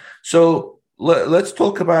 Okay. So let's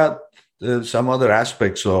talk about some other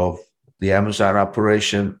aspects of the Amazon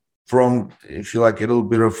operation from, if you like, a little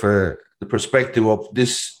bit of the perspective of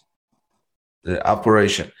this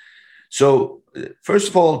operation. So first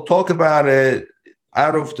of all, talk about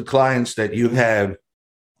out of the clients that you have,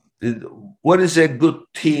 what does a good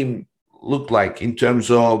team look like in terms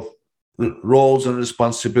of roles and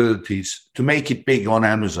responsibilities to make it big on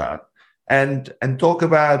Amazon? And talk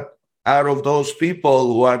about, out of those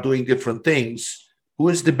people who are doing different things, who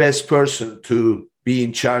is the best person to be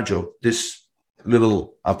in charge of this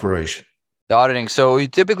little operation? The auditing. So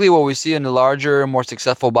typically what we see in the larger, more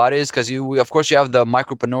successful bodies, because of course, you have the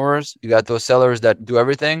micropreneurs. You got those sellers that do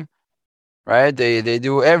everything, right? They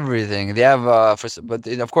do everything. They have of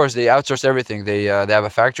course they outsource everything. They have a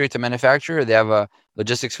factory to manufacture. They have a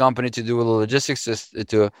logistics company to do the logistics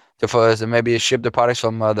to maybe ship the products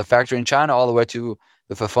from the factory in China all the way to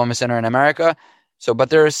the fulfillment center in America. So, but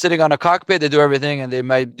they're sitting on a cockpit. They do everything, and they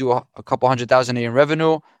might do a couple 100,000 in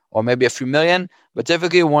revenue, or maybe a few million. But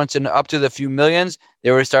typically, once in up to the few millions,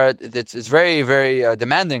 they will start. It's very, very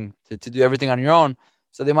demanding to do everything on your own.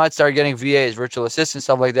 So they might start getting VAs, virtual assistants,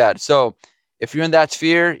 stuff like that. So if you're in that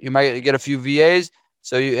sphere, you might get a few VAs.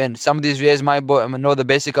 So and some of these VAs might know the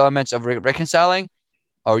basic elements of reconciling,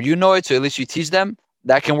 or you know it, so at least you teach them.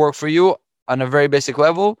 That can work for you on a very basic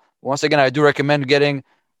level. Once again, I do recommend getting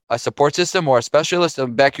a support system or a specialist to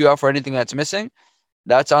back you up for anything that's missing.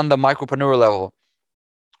 That's on the micropreneur level.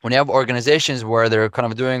 When you have organizations where they're kind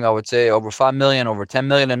of doing, I would say, over 5 million, over 10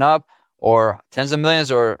 million and up, or tens of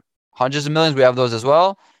millions or hundreds of millions, we have those as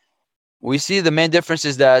well. We see the main difference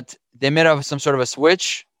is that they may have some sort of a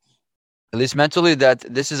switch, at least mentally, that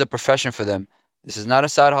this is a profession for them. This is not a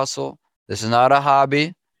side hustle. This is not a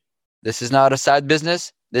hobby. This is not a side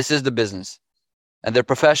business. This is the business. And they're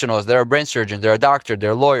professionals. They're a brain surgeon. They're a doctor.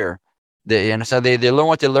 They're a lawyer. They learn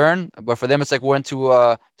what they learn, but for them, it's like went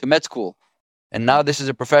to med school. And now this is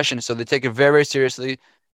a profession, so they take it very, very seriously.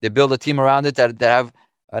 They build a team around it that have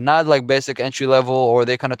not like basic entry level, or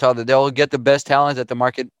they kind of tell that they'll get the best talents that the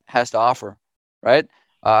market has to offer, right?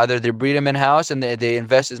 Either they breed them in-house and they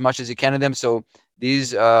invest as much as you can in them. So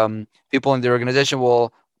these people in the organization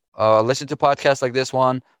will listen to podcasts like this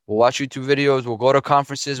one, will watch YouTube videos, will go to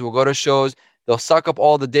conferences, will go to shows. They'll suck up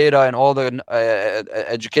all the data and all the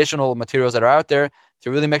educational materials that are out there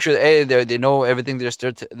to really make sure that they know everything there is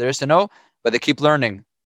to know, but they keep learning.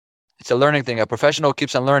 It's a learning thing. A professional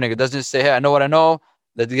keeps on learning. It doesn't just say, hey, I know what I know.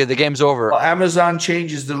 The game's over. Well, Amazon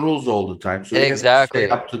changes the rules all the time. So exactly. You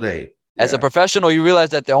have to stay up to date. As a professional, you realize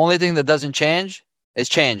that the only thing that doesn't change is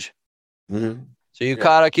change. Mm-hmm. So you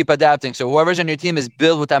gotta keep adapting. So whoever's on your team is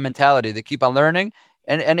built with that mentality. They keep on learning,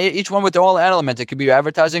 and each one with their own elements. It could be your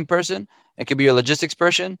advertising person. It could be your logistics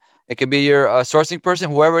person. It could be your sourcing person.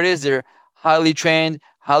 Whoever it is, they're highly trained,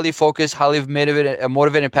 highly focused, highly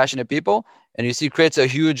motivated, passionate people. And you see, creates a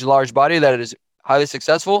huge, large body that is highly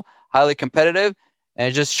successful, highly competitive, and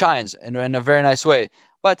it just shines in a very nice way.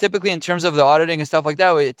 But typically, in terms of the auditing and stuff like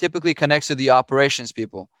that, it typically connects to the operations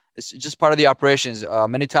people. It's just part of the operations.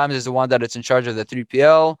 Many times, it's the one that it's in charge of the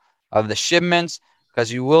 3PL, of the shipments,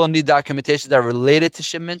 because you will need documentation that are related to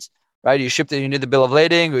shipments, right? You shipped it, you need the bill of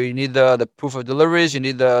lading, or you need the proof of deliveries, you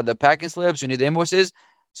need the packing slips, you need the invoices.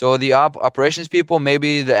 So the operations people,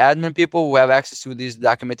 maybe the admin people who have access to these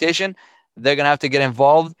documentation, they're going to have to get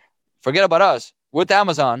involved. Forget about us. With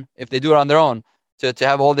Amazon, if they do it on their own, to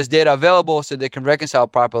have all this data available so they can reconcile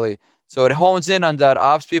properly. So it hones in on that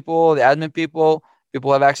ops people, the admin people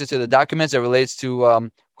who have access to the documents that relates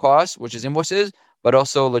to costs, which is invoices, but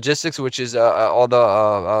also logistics, which is all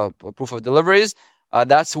the proof of deliveries.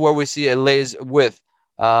 That's where we see it lays with.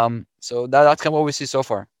 So that's kind of what we see so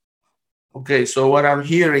far. Okay, so what I'm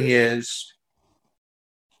hearing is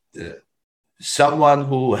someone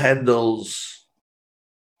who handles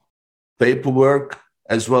paperwork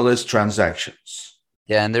as well as transactions.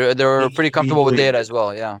 Yeah, and they're pretty comfortable with data as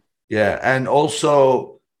well. Yeah. Yeah, and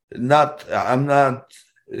also I'm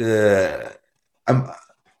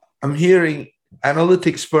hearing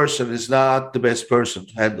analytics person is not the best person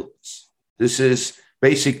to handle this. This is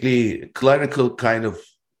basically clinical kind of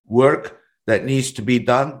work that needs to be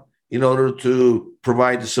done in order to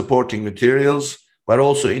provide the supporting materials, but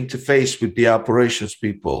also interface with the operations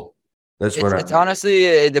people. That's what it's honestly,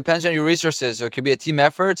 it depends on your resources. So it could be a team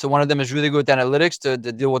effort. So one of them is really good at analytics to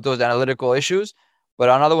deal with those analytical issues. But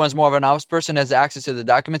another one's more of an ops person, has access to the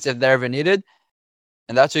documents if they're ever needed.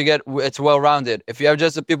 And that's what you get. It's well-rounded. If you have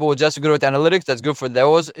just the people who are just good with analytics, that's good for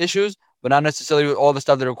those issues, but not necessarily all the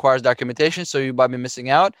stuff that requires documentation. So you might be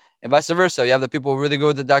missing out, and vice versa. You have the people who are really good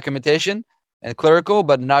with the documentation and clerical,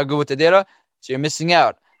 but not good with the data. So you're missing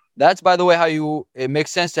out. That's, by the way, how it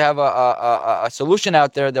makes sense to have a solution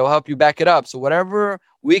out there that will help you back it up. So whatever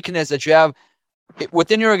weakness that you have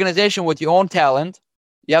within your organization with your own talent,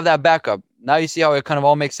 you have that backup. Now you see how it kind of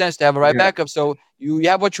all makes sense to have a backup. So you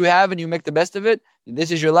have what you have and you make the best of it.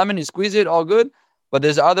 This is your lemon, you squeeze it, all good. But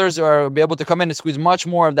there's others who are be able to come in and squeeze much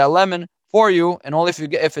more of that lemon for you. And only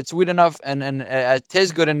if it's sweet enough and it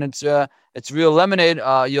tastes good and it's real lemonade,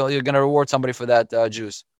 you're gonna reward somebody for that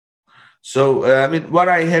juice. So what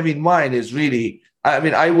I have in mind is really,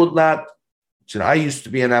 I would not. I used to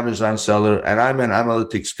be an Amazon seller, and I'm an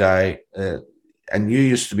analytics guy. and you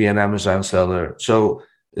used to be an Amazon seller. So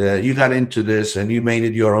you got into this and you made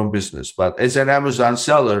it your own business. But as an Amazon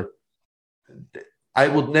seller, I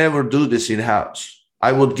would never do this in-house.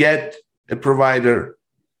 I would get a provider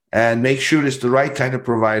and make sure it's the right kind of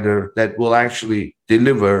provider that will actually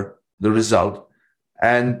deliver the result.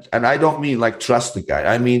 And I don't mean like trust the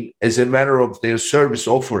guy. I mean, as a matter of their service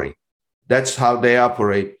offering, that's how they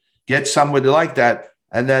operate. Get somebody like that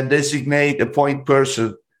and then designate a point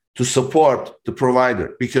person to support the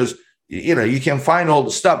provider, because you can find all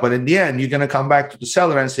the stuff, but in the end, you're going to come back to the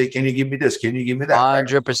seller and say, can you give me this? Can you give me that?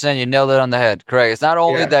 100%. You nailed it on the head. Correct. It's not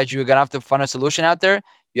only that you're going to have to find a solution out there.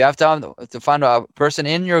 You have to find a person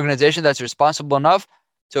in your organization that's responsible enough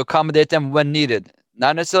to accommodate them when needed.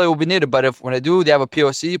 Not necessarily will be needed, but if when they have a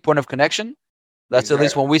POC, point of connection. That's at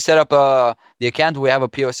least when we set up the account, we have a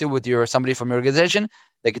POC with somebody from your organization.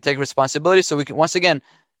 They can take responsibility. So we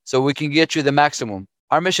can get you the maximum.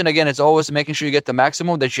 Our mission, again, is always making sure you get the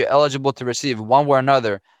maximum that you're eligible to receive one way or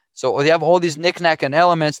another. So we have all these knickknack and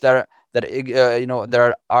elements that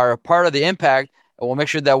are part of the impact, and we'll make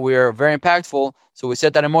sure that we're very impactful. So we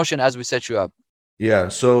set that in motion as we set you up. Yeah.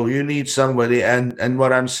 So you need somebody, and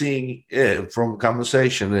what I'm seeing from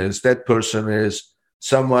conversation is that person is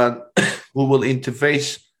someone who will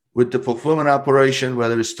interface with the fulfillment operation,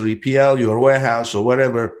 whether it's 3PL, your warehouse, or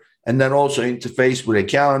whatever. And then also interface with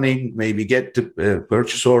accounting, maybe get the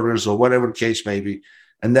purchase orders or whatever the case may be.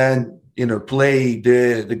 And then, play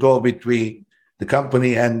the go between the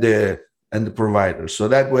company and the provider. So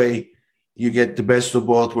that way you get the best of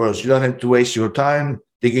both worlds. You don't have to waste your time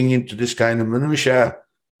digging into this kind of minutia.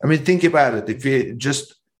 I mean, think about it. If you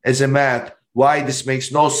just as a math, why this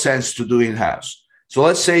makes no sense to do in-house. So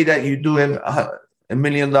let's say that you do $1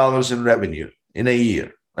 million in revenue in a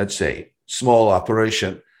year, let's say, small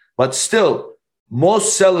operation. But still,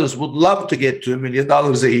 most sellers would love to get to $1 million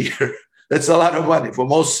a year. That's a lot of money for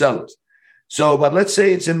most sellers. So, but let's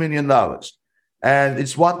say it's $1 million and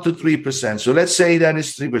it's 1 to 3%. So let's say that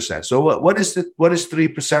is 3%. So what is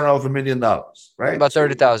 3% of $1 million, right? About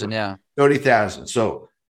 30,000, yeah. 30,000. So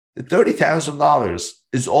the $30,000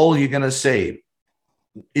 is all you're going to save.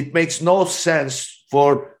 It makes no sense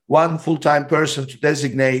for one full-time person to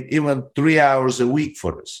designate even 3 hours a week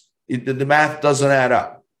for this. The math doesn't add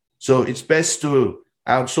up. So it's best to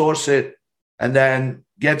outsource it and then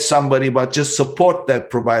get somebody, but just support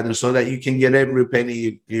that provider so that you can get every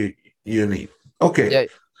penny you need. Okay. Yeah.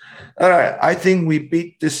 All right. I think we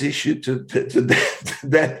beat this issue to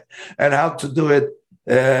that and how to do it.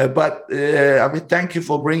 But thank you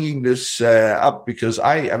for bringing this up, because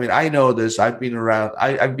I know this. I've been around.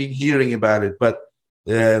 I've been hearing about it. But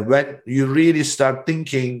when you really start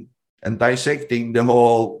thinking and dissecting the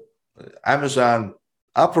whole Amazon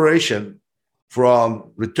operation,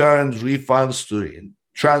 from returns, refunds to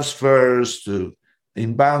transfers to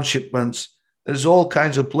inbound shipments, there's all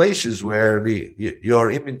kinds of places where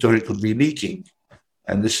your inventory could be leaking,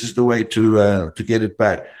 and this is the way to get it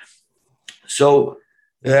back. So,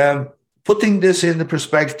 putting this in the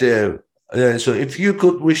perspective, so if you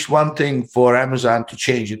could wish one thing for Amazon to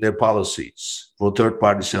change in their policies for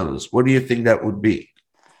third-party sellers, what do you think that would be?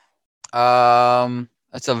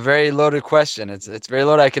 That's a very loaded question. It's very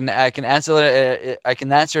loaded. I can answer it. I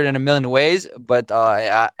can answer it in a million ways, but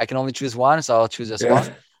I can only choose one, so I'll choose this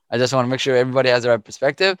one. I just want to make sure everybody has the right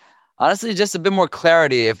perspective. Honestly, just a bit more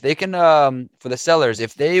clarity. If they can, for the sellers,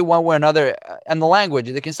 if they one way or another, and the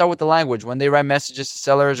language, they can start with the language when they write messages to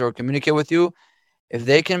sellers or communicate with you. If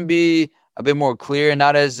they can be a bit more clear and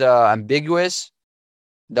not as ambiguous,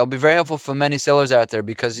 they'll be very helpful for many sellers out there,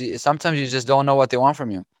 because sometimes you just don't know what they want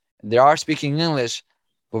from you. They are speaking English,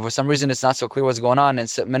 but for some reason it's not so clear what's going on, and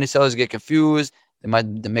so many sellers get confused. They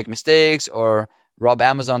make mistakes or rub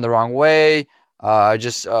Amazon the wrong way.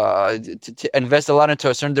 To invest a lot into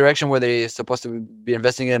a certain direction where they're supposed to be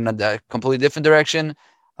investing in a completely different direction.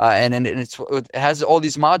 And it has all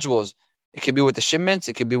these modules. It could be with the shipments.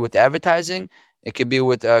 It could be with the advertising. It could be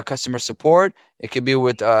with customer support. It could be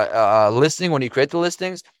with listing when you create the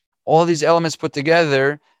listings. All these elements put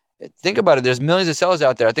together. Think about it. There's millions of sellers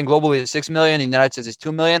out there. I think globally it's 6 million. In the United States it's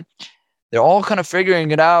 2 million. They're all kind of figuring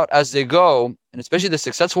it out as they go. And especially the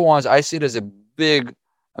successful ones, I see it as a big,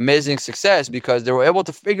 amazing success, because they were able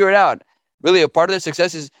to figure it out. Really, a part of their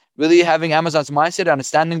success is really having Amazon's mindset,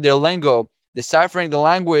 understanding their lingo, deciphering the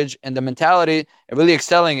language and the mentality, and really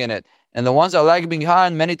excelling in it. And the ones that lag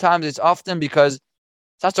behind, many times it's often because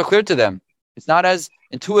it's not so clear to them. It's not as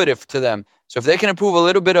intuitive to them. So if they can improve a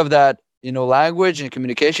little bit of that, language and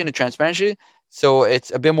communication and transparency, so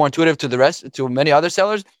it's a bit more intuitive to many other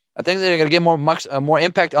sellers, I think they're going to get more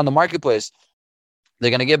impact on the marketplace.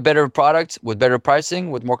 They're going to get better products with better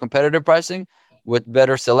pricing, with more competitive pricing. with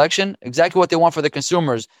better selection, exactly what they want for the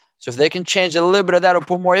consumers. So if they can change a little bit of that or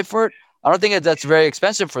put more effort, I don't think that's very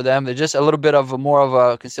expensive for them. They're just a little bit of more of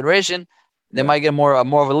a consideration. They might get more of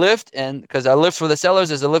a lift, and because a lift for the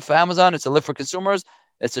sellers is a lift for Amazon, it's a lift for consumers.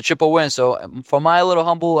 It's a triple win. So for my little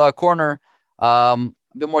humble corner, a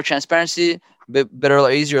bit more transparency, a bit better,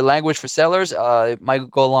 easier language for sellers. It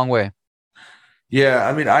might go a long way. Yeah,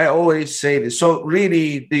 I mean, I always say this. So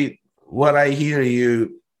really, what I hear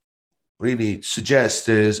you really suggest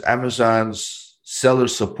is Amazon's seller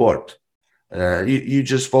support. You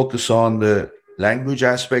just focus on the language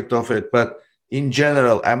aspect of it, but in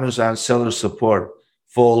general, Amazon seller support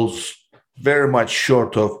falls very much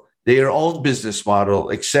short of their own business model,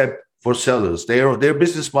 except for sellers. Their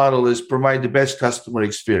business model is provide the best customer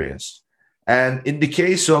experience. And in the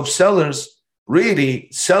case of sellers, really,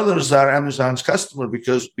 sellers are Amazon's customer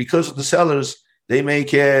because of the sellers, they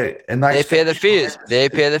make a nice. They pay the fees. They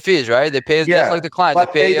pay the fees, right? They pay just like the client.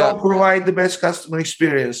 But they don't provide the best customer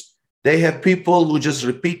experience. They have people who just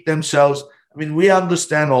repeat themselves. I mean, we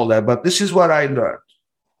understand all that, but this is what I learned.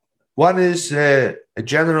 One is a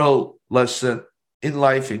general lesson in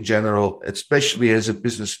life in general, especially as a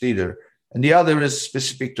business leader, and the other is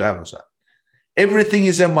specific to Amazon. Everything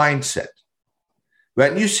is a mindset.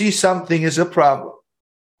 When you see something as a problem,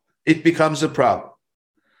 it becomes a problem.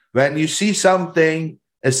 When you see something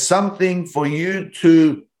as something for you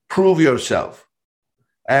to prove yourself,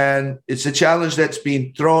 and it's a challenge that's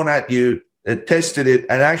been thrown at you, tested it,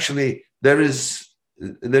 and actually there is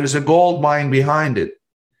a gold mine behind it,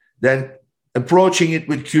 then approaching it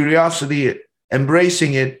with curiosity,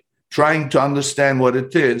 embracing it, trying to understand what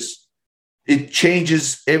it is, it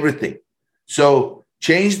changes everything. So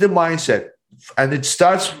change the mindset. And it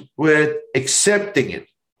starts with accepting it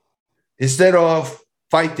instead of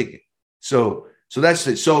fighting it. So that's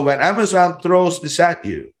it. So when Amazon throws this at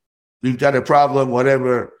you, you've got a problem,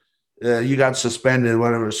 whatever, you got suspended,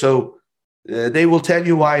 whatever. So they will tell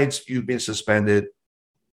you why you've been suspended.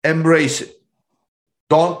 Embrace it.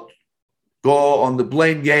 Don't go on the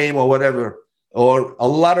blame game or whatever. Or a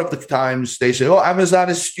lot of the times they say, "Oh, Amazon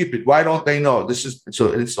is stupid. Why don't they know?"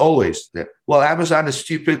 So it's always there. Well, Amazon is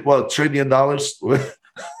stupid. Well, $1 trillion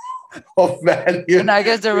of value. And I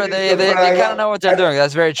guess they kind of know what they're doing.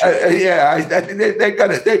 That's very true. I think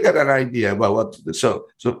they got an idea about what to do.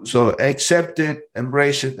 So accept it,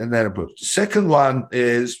 embrace it, and then approach. The second one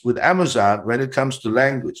is with Amazon. When it comes to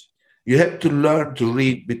language, you have to learn to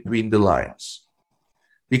read between the lines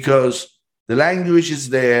because the language is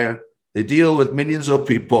there. They deal with millions of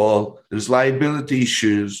people. There's liability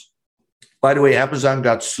issues. By the way, Amazon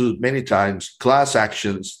got sued many times. Class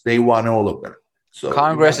actions, they won all of them. So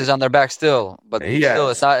Congress is on their back still, but still,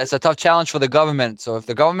 it's a tough challenge for the government. So if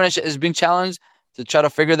the government is being challenged to try to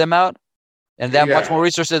figure them out, and they have much more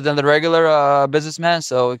resources than the regular businessman,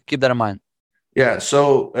 so keep that in mind. Yeah.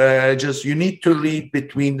 So you need to read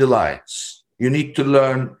between the lines. You need to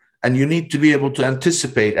learn, and you need to be able to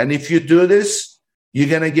anticipate. And if you do this, you're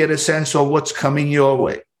going to get a sense of what's coming your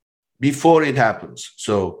way before it happens.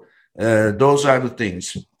 So those are the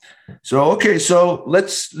things. So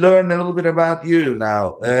let's learn a little bit about you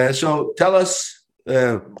now. So tell us,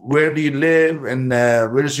 where do you live and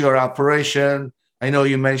where's your operation? I know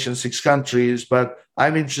you mentioned 6 countries, but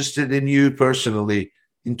I'm interested in you personally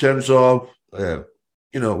in terms of,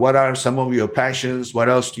 what are some of your passions? What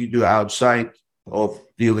else do you do outside of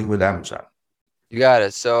dealing with Amazon? You got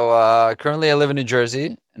it. So currently I live in New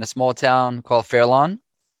Jersey in a small town called Fairlawn,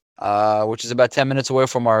 which is about 10 minutes away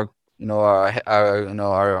from our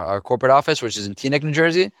corporate office, which is in Teaneck, New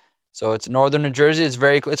Jersey. So it's northern New Jersey. It's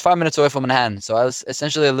 5 minutes away from Manhattan. So I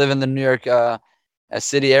essentially live in the New York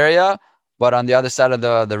city area, but on the other side of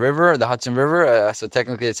the river, the Hudson River. So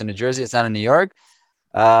technically it's in New Jersey. It's not in New York.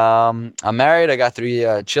 I'm married. I got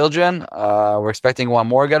 3 children. We're expecting 1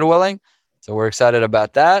 more, God willing. So we're excited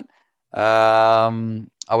about that.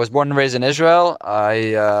 I was born and raised in Israel.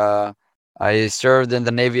 I served in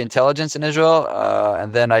the Navy intelligence in Israel,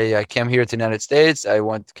 and then I came here to the United States.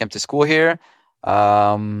 Came to school here.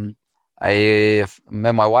 I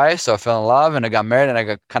met my wife, so I fell in love, and I got married, and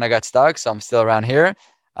I kind of got stuck. So I'm still around here.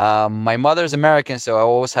 My mother's American, so I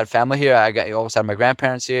always had family here. I always had my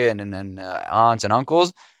grandparents here, and aunts and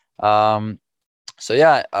uncles. I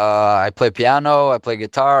play piano. I play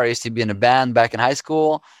guitar. I used to be in a band back in high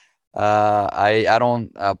school. I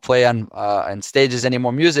don't play on stages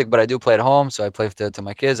anymore music, but I do play at home. So I play to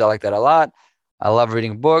my kids. I like that a lot. I love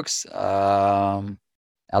reading books. I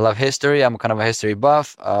love history. I'm kind of a history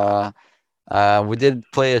buff. We did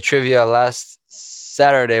play a trivia last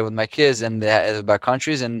Saturday with my kids and about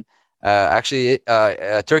countries, and actually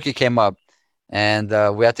Turkey came up, and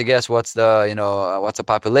we had to guess what's the what's the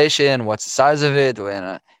population, what's the size of it,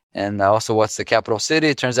 and also what's the capital city.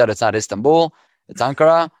 It turns out it's not Istanbul, it's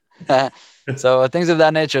Ankara. So things of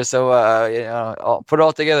that nature. So put it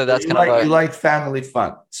all together. That's you kind of you like family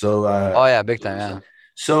fun. So oh yeah, big time. Yeah.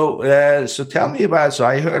 so tell me about. So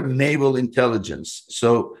I heard naval intelligence.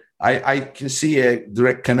 So I can see a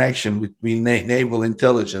direct connection between naval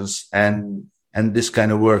intelligence and this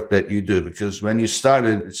kind of work that you do, because when you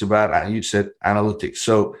started, it's about, you said, analytics.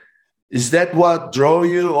 So is that what drove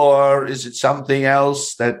you, or is it something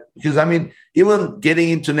else that, because I mean, even getting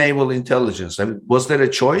into naval intelligence, I mean, was that a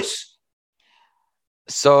choice?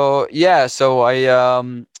 So yeah, so I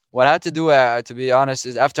what I had to do, to be honest,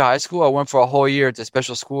 is after high school, I went for a whole year to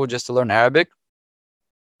special school just to learn Arabic,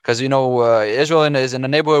 because Israel is in a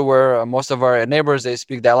neighborhood where most of our neighbors, they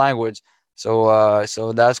speak that language.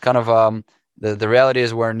 So that's kind of the reality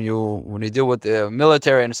is when you deal with the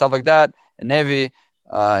military and stuff like that, and Navy,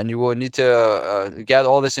 and you will need to gather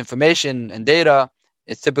all this information and data.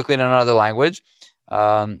 It's typically in another language.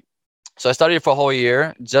 Um, so I studied for a whole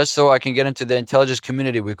year just so I can get into the intelligence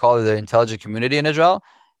community. We call it the intelligence community in Israel.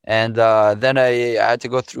 And then I had to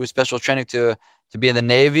go through special training to be in the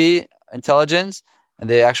Navy intelligence. And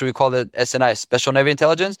they actually call it SNI, Special Navy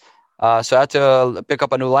Intelligence. So I had to pick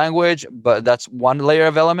up a new language, but that's one layer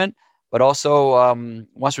of element. But also,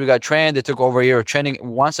 once we got trained, it took over a year of training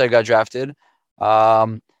once I got drafted.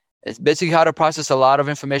 Um, it's basically how to process a lot of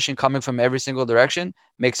information coming from every single direction,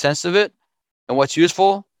 make sense of it, and what's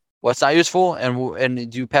useful, what's not useful,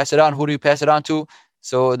 and do you pass it on? Who do you pass it on to?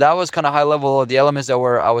 So that was kind of high level of the elements that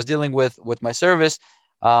I was dealing with my service.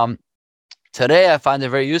 Um, Today I find it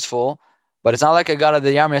very useful, but it's not like I got out of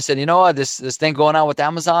the army. I said, you know what, this thing going on with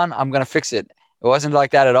Amazon, I'm gonna fix it. It wasn't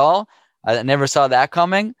like that at all. I never saw that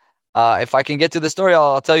coming. If I can get to the story,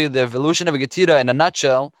 I'll tell you the evolution of Getira in a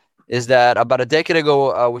nutshell. Is that about a decade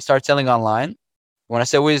ago we started selling online. When I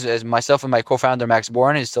say we, as myself and my co-founder Max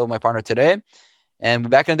Bourne, he's still my partner today. And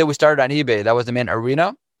back in the day, we started on eBay. That was the main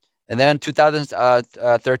arena. And then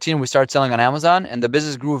 2013, we started selling on Amazon, and the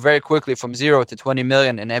business grew very quickly from 0 to 20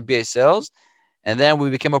 million in FBA sales. And then we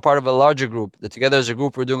became a part of a larger group. Together as a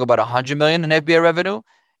group, we're doing about 100 million in FBA revenue.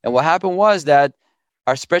 And what happened was that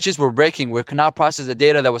our spreadsheets were breaking. We could not process the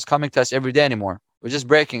data that was coming to us every day anymore. We're just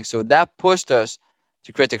breaking. So that pushed us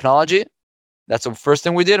to create technology. That's the first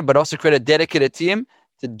thing we did, but also create a dedicated team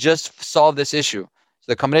to just solve this issue.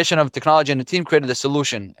 So the combination of technology and the team created the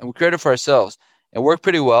solution, and we created it for ourselves. It worked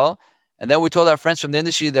pretty well. And then we told our friends from the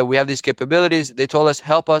industry that we have these capabilities. They told us,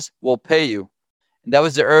 help us, we'll pay you. And that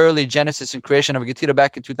was the early genesis and creation of Getira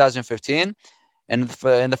back in 2015. And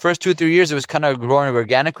in the first 2-3 years, it was kind of growing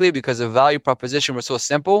organically because the value proposition was so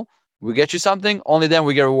simple. We get you something, only then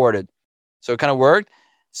we get rewarded. So it kind of worked.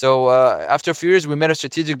 So after a few years, we made a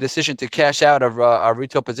strategic decision to cash out of our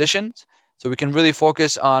retail positions so we can really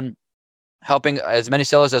focus on helping as many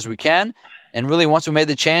sellers as we can. And really, once we made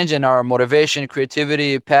the change and our motivation,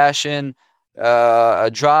 creativity, passion,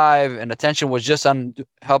 drive, and attention was just on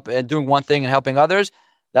doing one thing and helping others,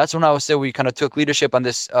 that's when I would say we kind of took leadership on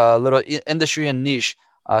this little industry and niche.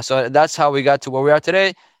 So that's how we got to where we are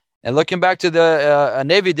today. And looking back to the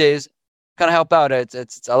Navy days, kind of help out.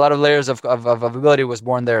 It's a lot of layers of ability was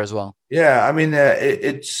born there as well. Yeah, I mean,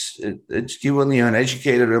 it's given you an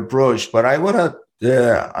educated approach, but I want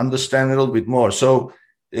to understand a little bit more. So,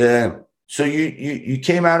 so you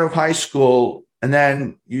came out of high school and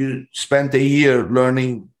then you spent a year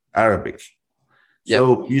learning Arabic. Yep.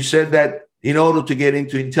 So you said that in order to get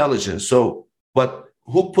into intelligence. So, but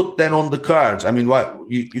who put that on the cards? I mean, why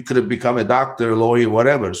you could have become a doctor, lawyer,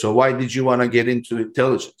 whatever. So why did you want to get into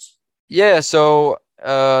intelligence? Yeah, so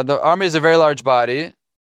the army is a very large body.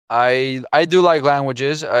 I do like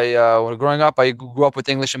languages. When growing up, I grew up with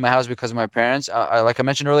English in my house because of my parents. Like I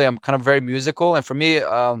mentioned earlier, I'm kind of very musical, and for me,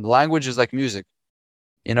 language is like music.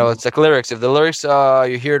 You know, it's like lyrics. If the lyrics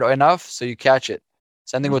you hear it enough, so you catch it.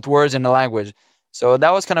 Same thing with words in the language. So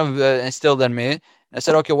that was kind of instilled in me. And I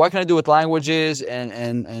said, okay, what can I do with languages and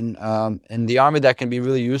in the army that can be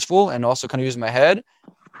really useful and also kind of use my head?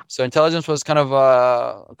 So intelligence was kind of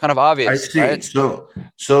obvious. I see. Right?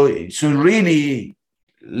 So really,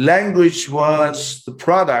 language was the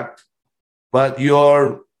product, but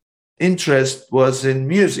your interest was in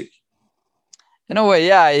music. In a way,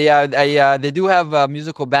 yeah. They do have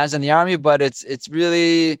musical bands in the army, but it's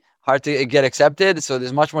really hard to get accepted. So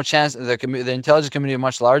there's much more chance. The intelligence community is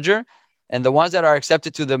much larger, and the ones that are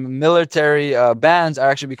accepted to the military bands are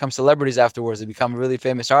actually become celebrities afterwards. They become really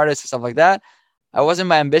famous artists and stuff like that. I wasn't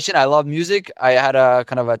my ambition. I love music. I had a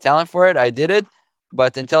kind of a talent for it. I did it,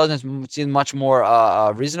 but intelligence seemed much more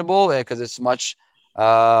reasonable because it's much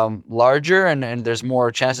larger, and there's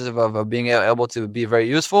more chances of being able to be very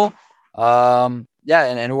useful. Yeah,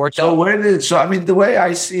 and it worked out. I mean, the way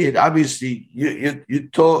I see it, obviously,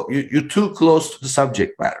 you're too close to the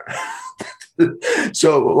subject matter.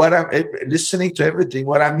 So what I'm listening to everything,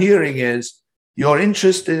 what I'm hearing is your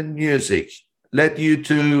interest in music led you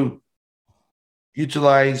to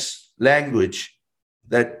utilize language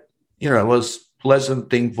that, was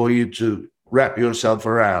pleasant thing for you to wrap yourself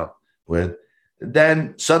around with.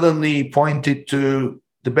 Then suddenly pointed to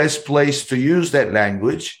the best place to use that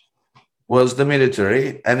language was the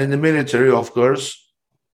military. And in the military, of course,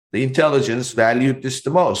 the intelligence valued this the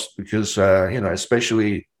most because,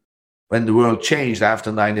 especially when the world changed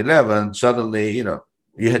after 9/11, suddenly,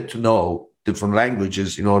 you had to know different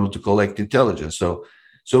languages in order to collect intelligence. So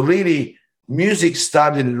really, music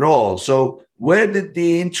started it all. So where did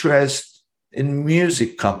the interest in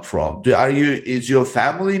music come from? Is your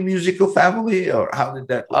family musical family, or how did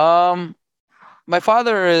that work? My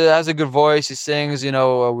father has a good voice. He sings, we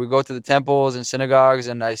go to the temples and synagogues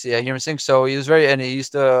and I hear him sing. So he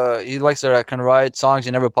likes to kind of write songs.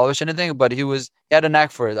 He never published anything, but he had a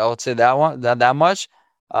knack for it. I would say that much.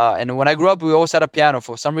 And when I grew up, we always had a piano.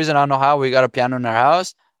 For some reason, I don't know how, we got a piano in our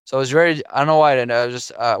house. So it was I don't know why. And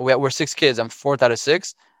we're 6 kids. I'm 4th out of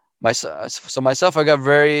 6. Myself, I got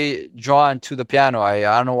very drawn to the piano. I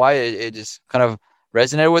don't know why. It just kind of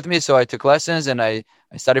resonated with me. So I took lessons and I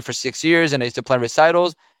studied for 6 years, and I used to play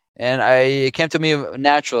recitals, and it came to me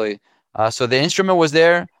naturally. So the instrument was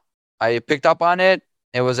there. I picked up on it.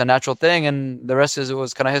 It was a natural thing, and the rest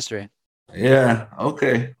was kind of history. Yeah.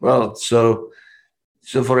 Okay. Well, so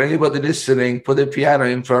for anybody listening, put a piano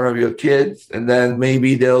in front of your kids, and then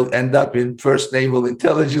maybe they'll end up in First Naval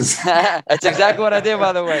Intelligence. That's exactly what I did,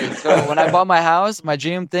 by the way. So when I bought my house, my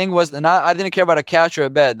dream thing was I didn't care about a couch or a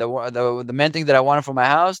bed. The main thing that I wanted for my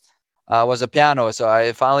house was a piano. So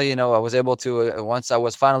I finally, I was able to, once I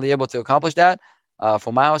was finally able to accomplish that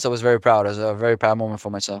for my house, I was very proud. It was a very proud moment for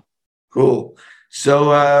myself. Cool.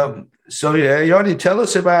 So Yoni, tell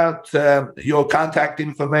us about your contact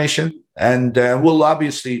information, and we'll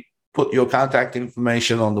obviously put your contact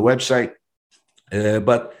information on the website,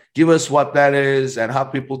 but give us what that is and how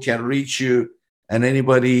people can reach you, and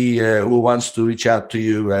anybody who wants to reach out to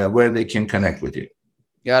you, where they can connect with you.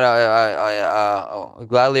 Yeah, I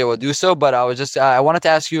gladly will do so. But I wanted to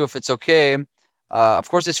ask you if it's okay. Of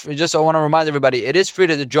course, it's free. Just I want to remind everybody, it is free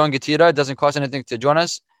to join Getira. It doesn't cost anything to join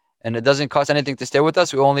us, and it doesn't cost anything to stay with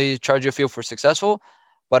us. We only charge you a fee for successful.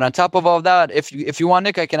 But on top of all that, if you want,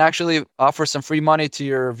 Nick, I can actually offer some free money to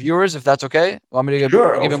your viewers, if that's okay. Want me to give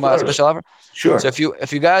them a special offer? Sure. So if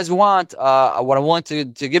you guys want, what I'm willing to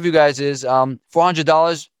give you guys is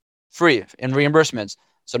 $400 free in reimbursements.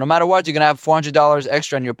 So no matter what, you're going to have $400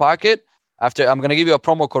 extra in your pocket. After I'm going to give you a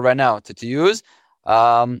promo code right now to use.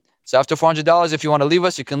 So after $400, if you want to leave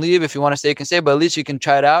us, you can leave. If you want to stay, you can stay. But at least you can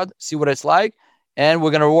try it out, see what it's like. And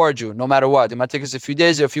we're going to reward you no matter what. It might take us a few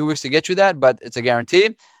days or a few weeks to get you that, but it's a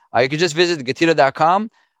guarantee. You can just visit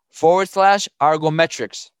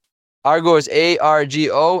getira.com/Argometrics. Argo is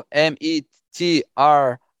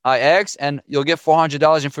ARGOMETRIX, and you'll get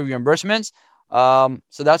 $400 in free reimbursements.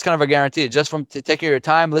 So that's kind of a guarantee. Just from taking your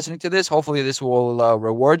time listening to this, hopefully this will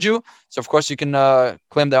reward you. So of course you can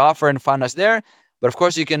claim the offer and find us there. But of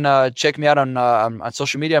course you can check me out on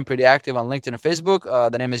social media. I'm pretty active on LinkedIn and Facebook.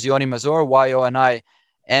 The name is Yoni Mazor,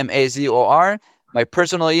 YONIMAZOR. My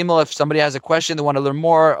personal email, if somebody has a question, they want to learn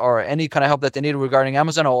more, or any kind of help that they need regarding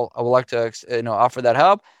Amazon, I would like to offer that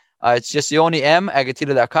help. It's just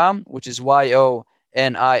YoniM@getira.com, which is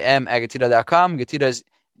YONIM@getira.com. Getira is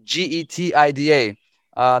GETIDA.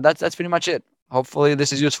 That's pretty much it. Hopefully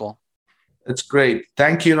this is useful. That's great.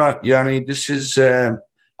 Thank you, Yoni. This is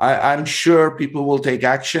I'm sure people will take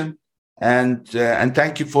action, and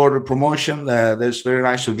thank you for the promotion. That's very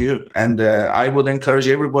nice of you, and I would encourage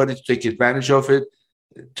everybody to take advantage of it.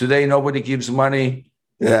 Today nobody gives money,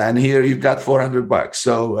 and here you've got $400.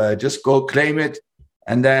 So just go claim it,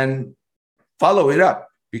 and then follow it up,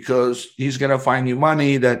 because he's going to find you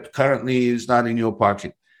money that currently is not in your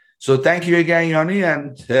pocket. So thank you again, Yoni,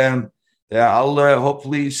 and I'll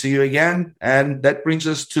hopefully see you again. And that brings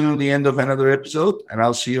us to the end of another episode, and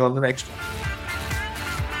I'll see you on the next one.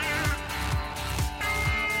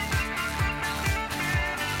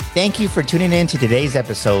 Thank you for tuning in to today's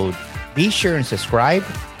episode. Be sure and subscribe,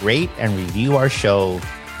 rate, and review our show.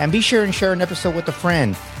 And be sure and share an episode with a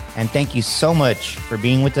friend. And thank you so much for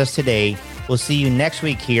being with us today. We'll see you next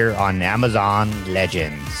week here on Amazon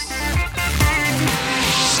Legends.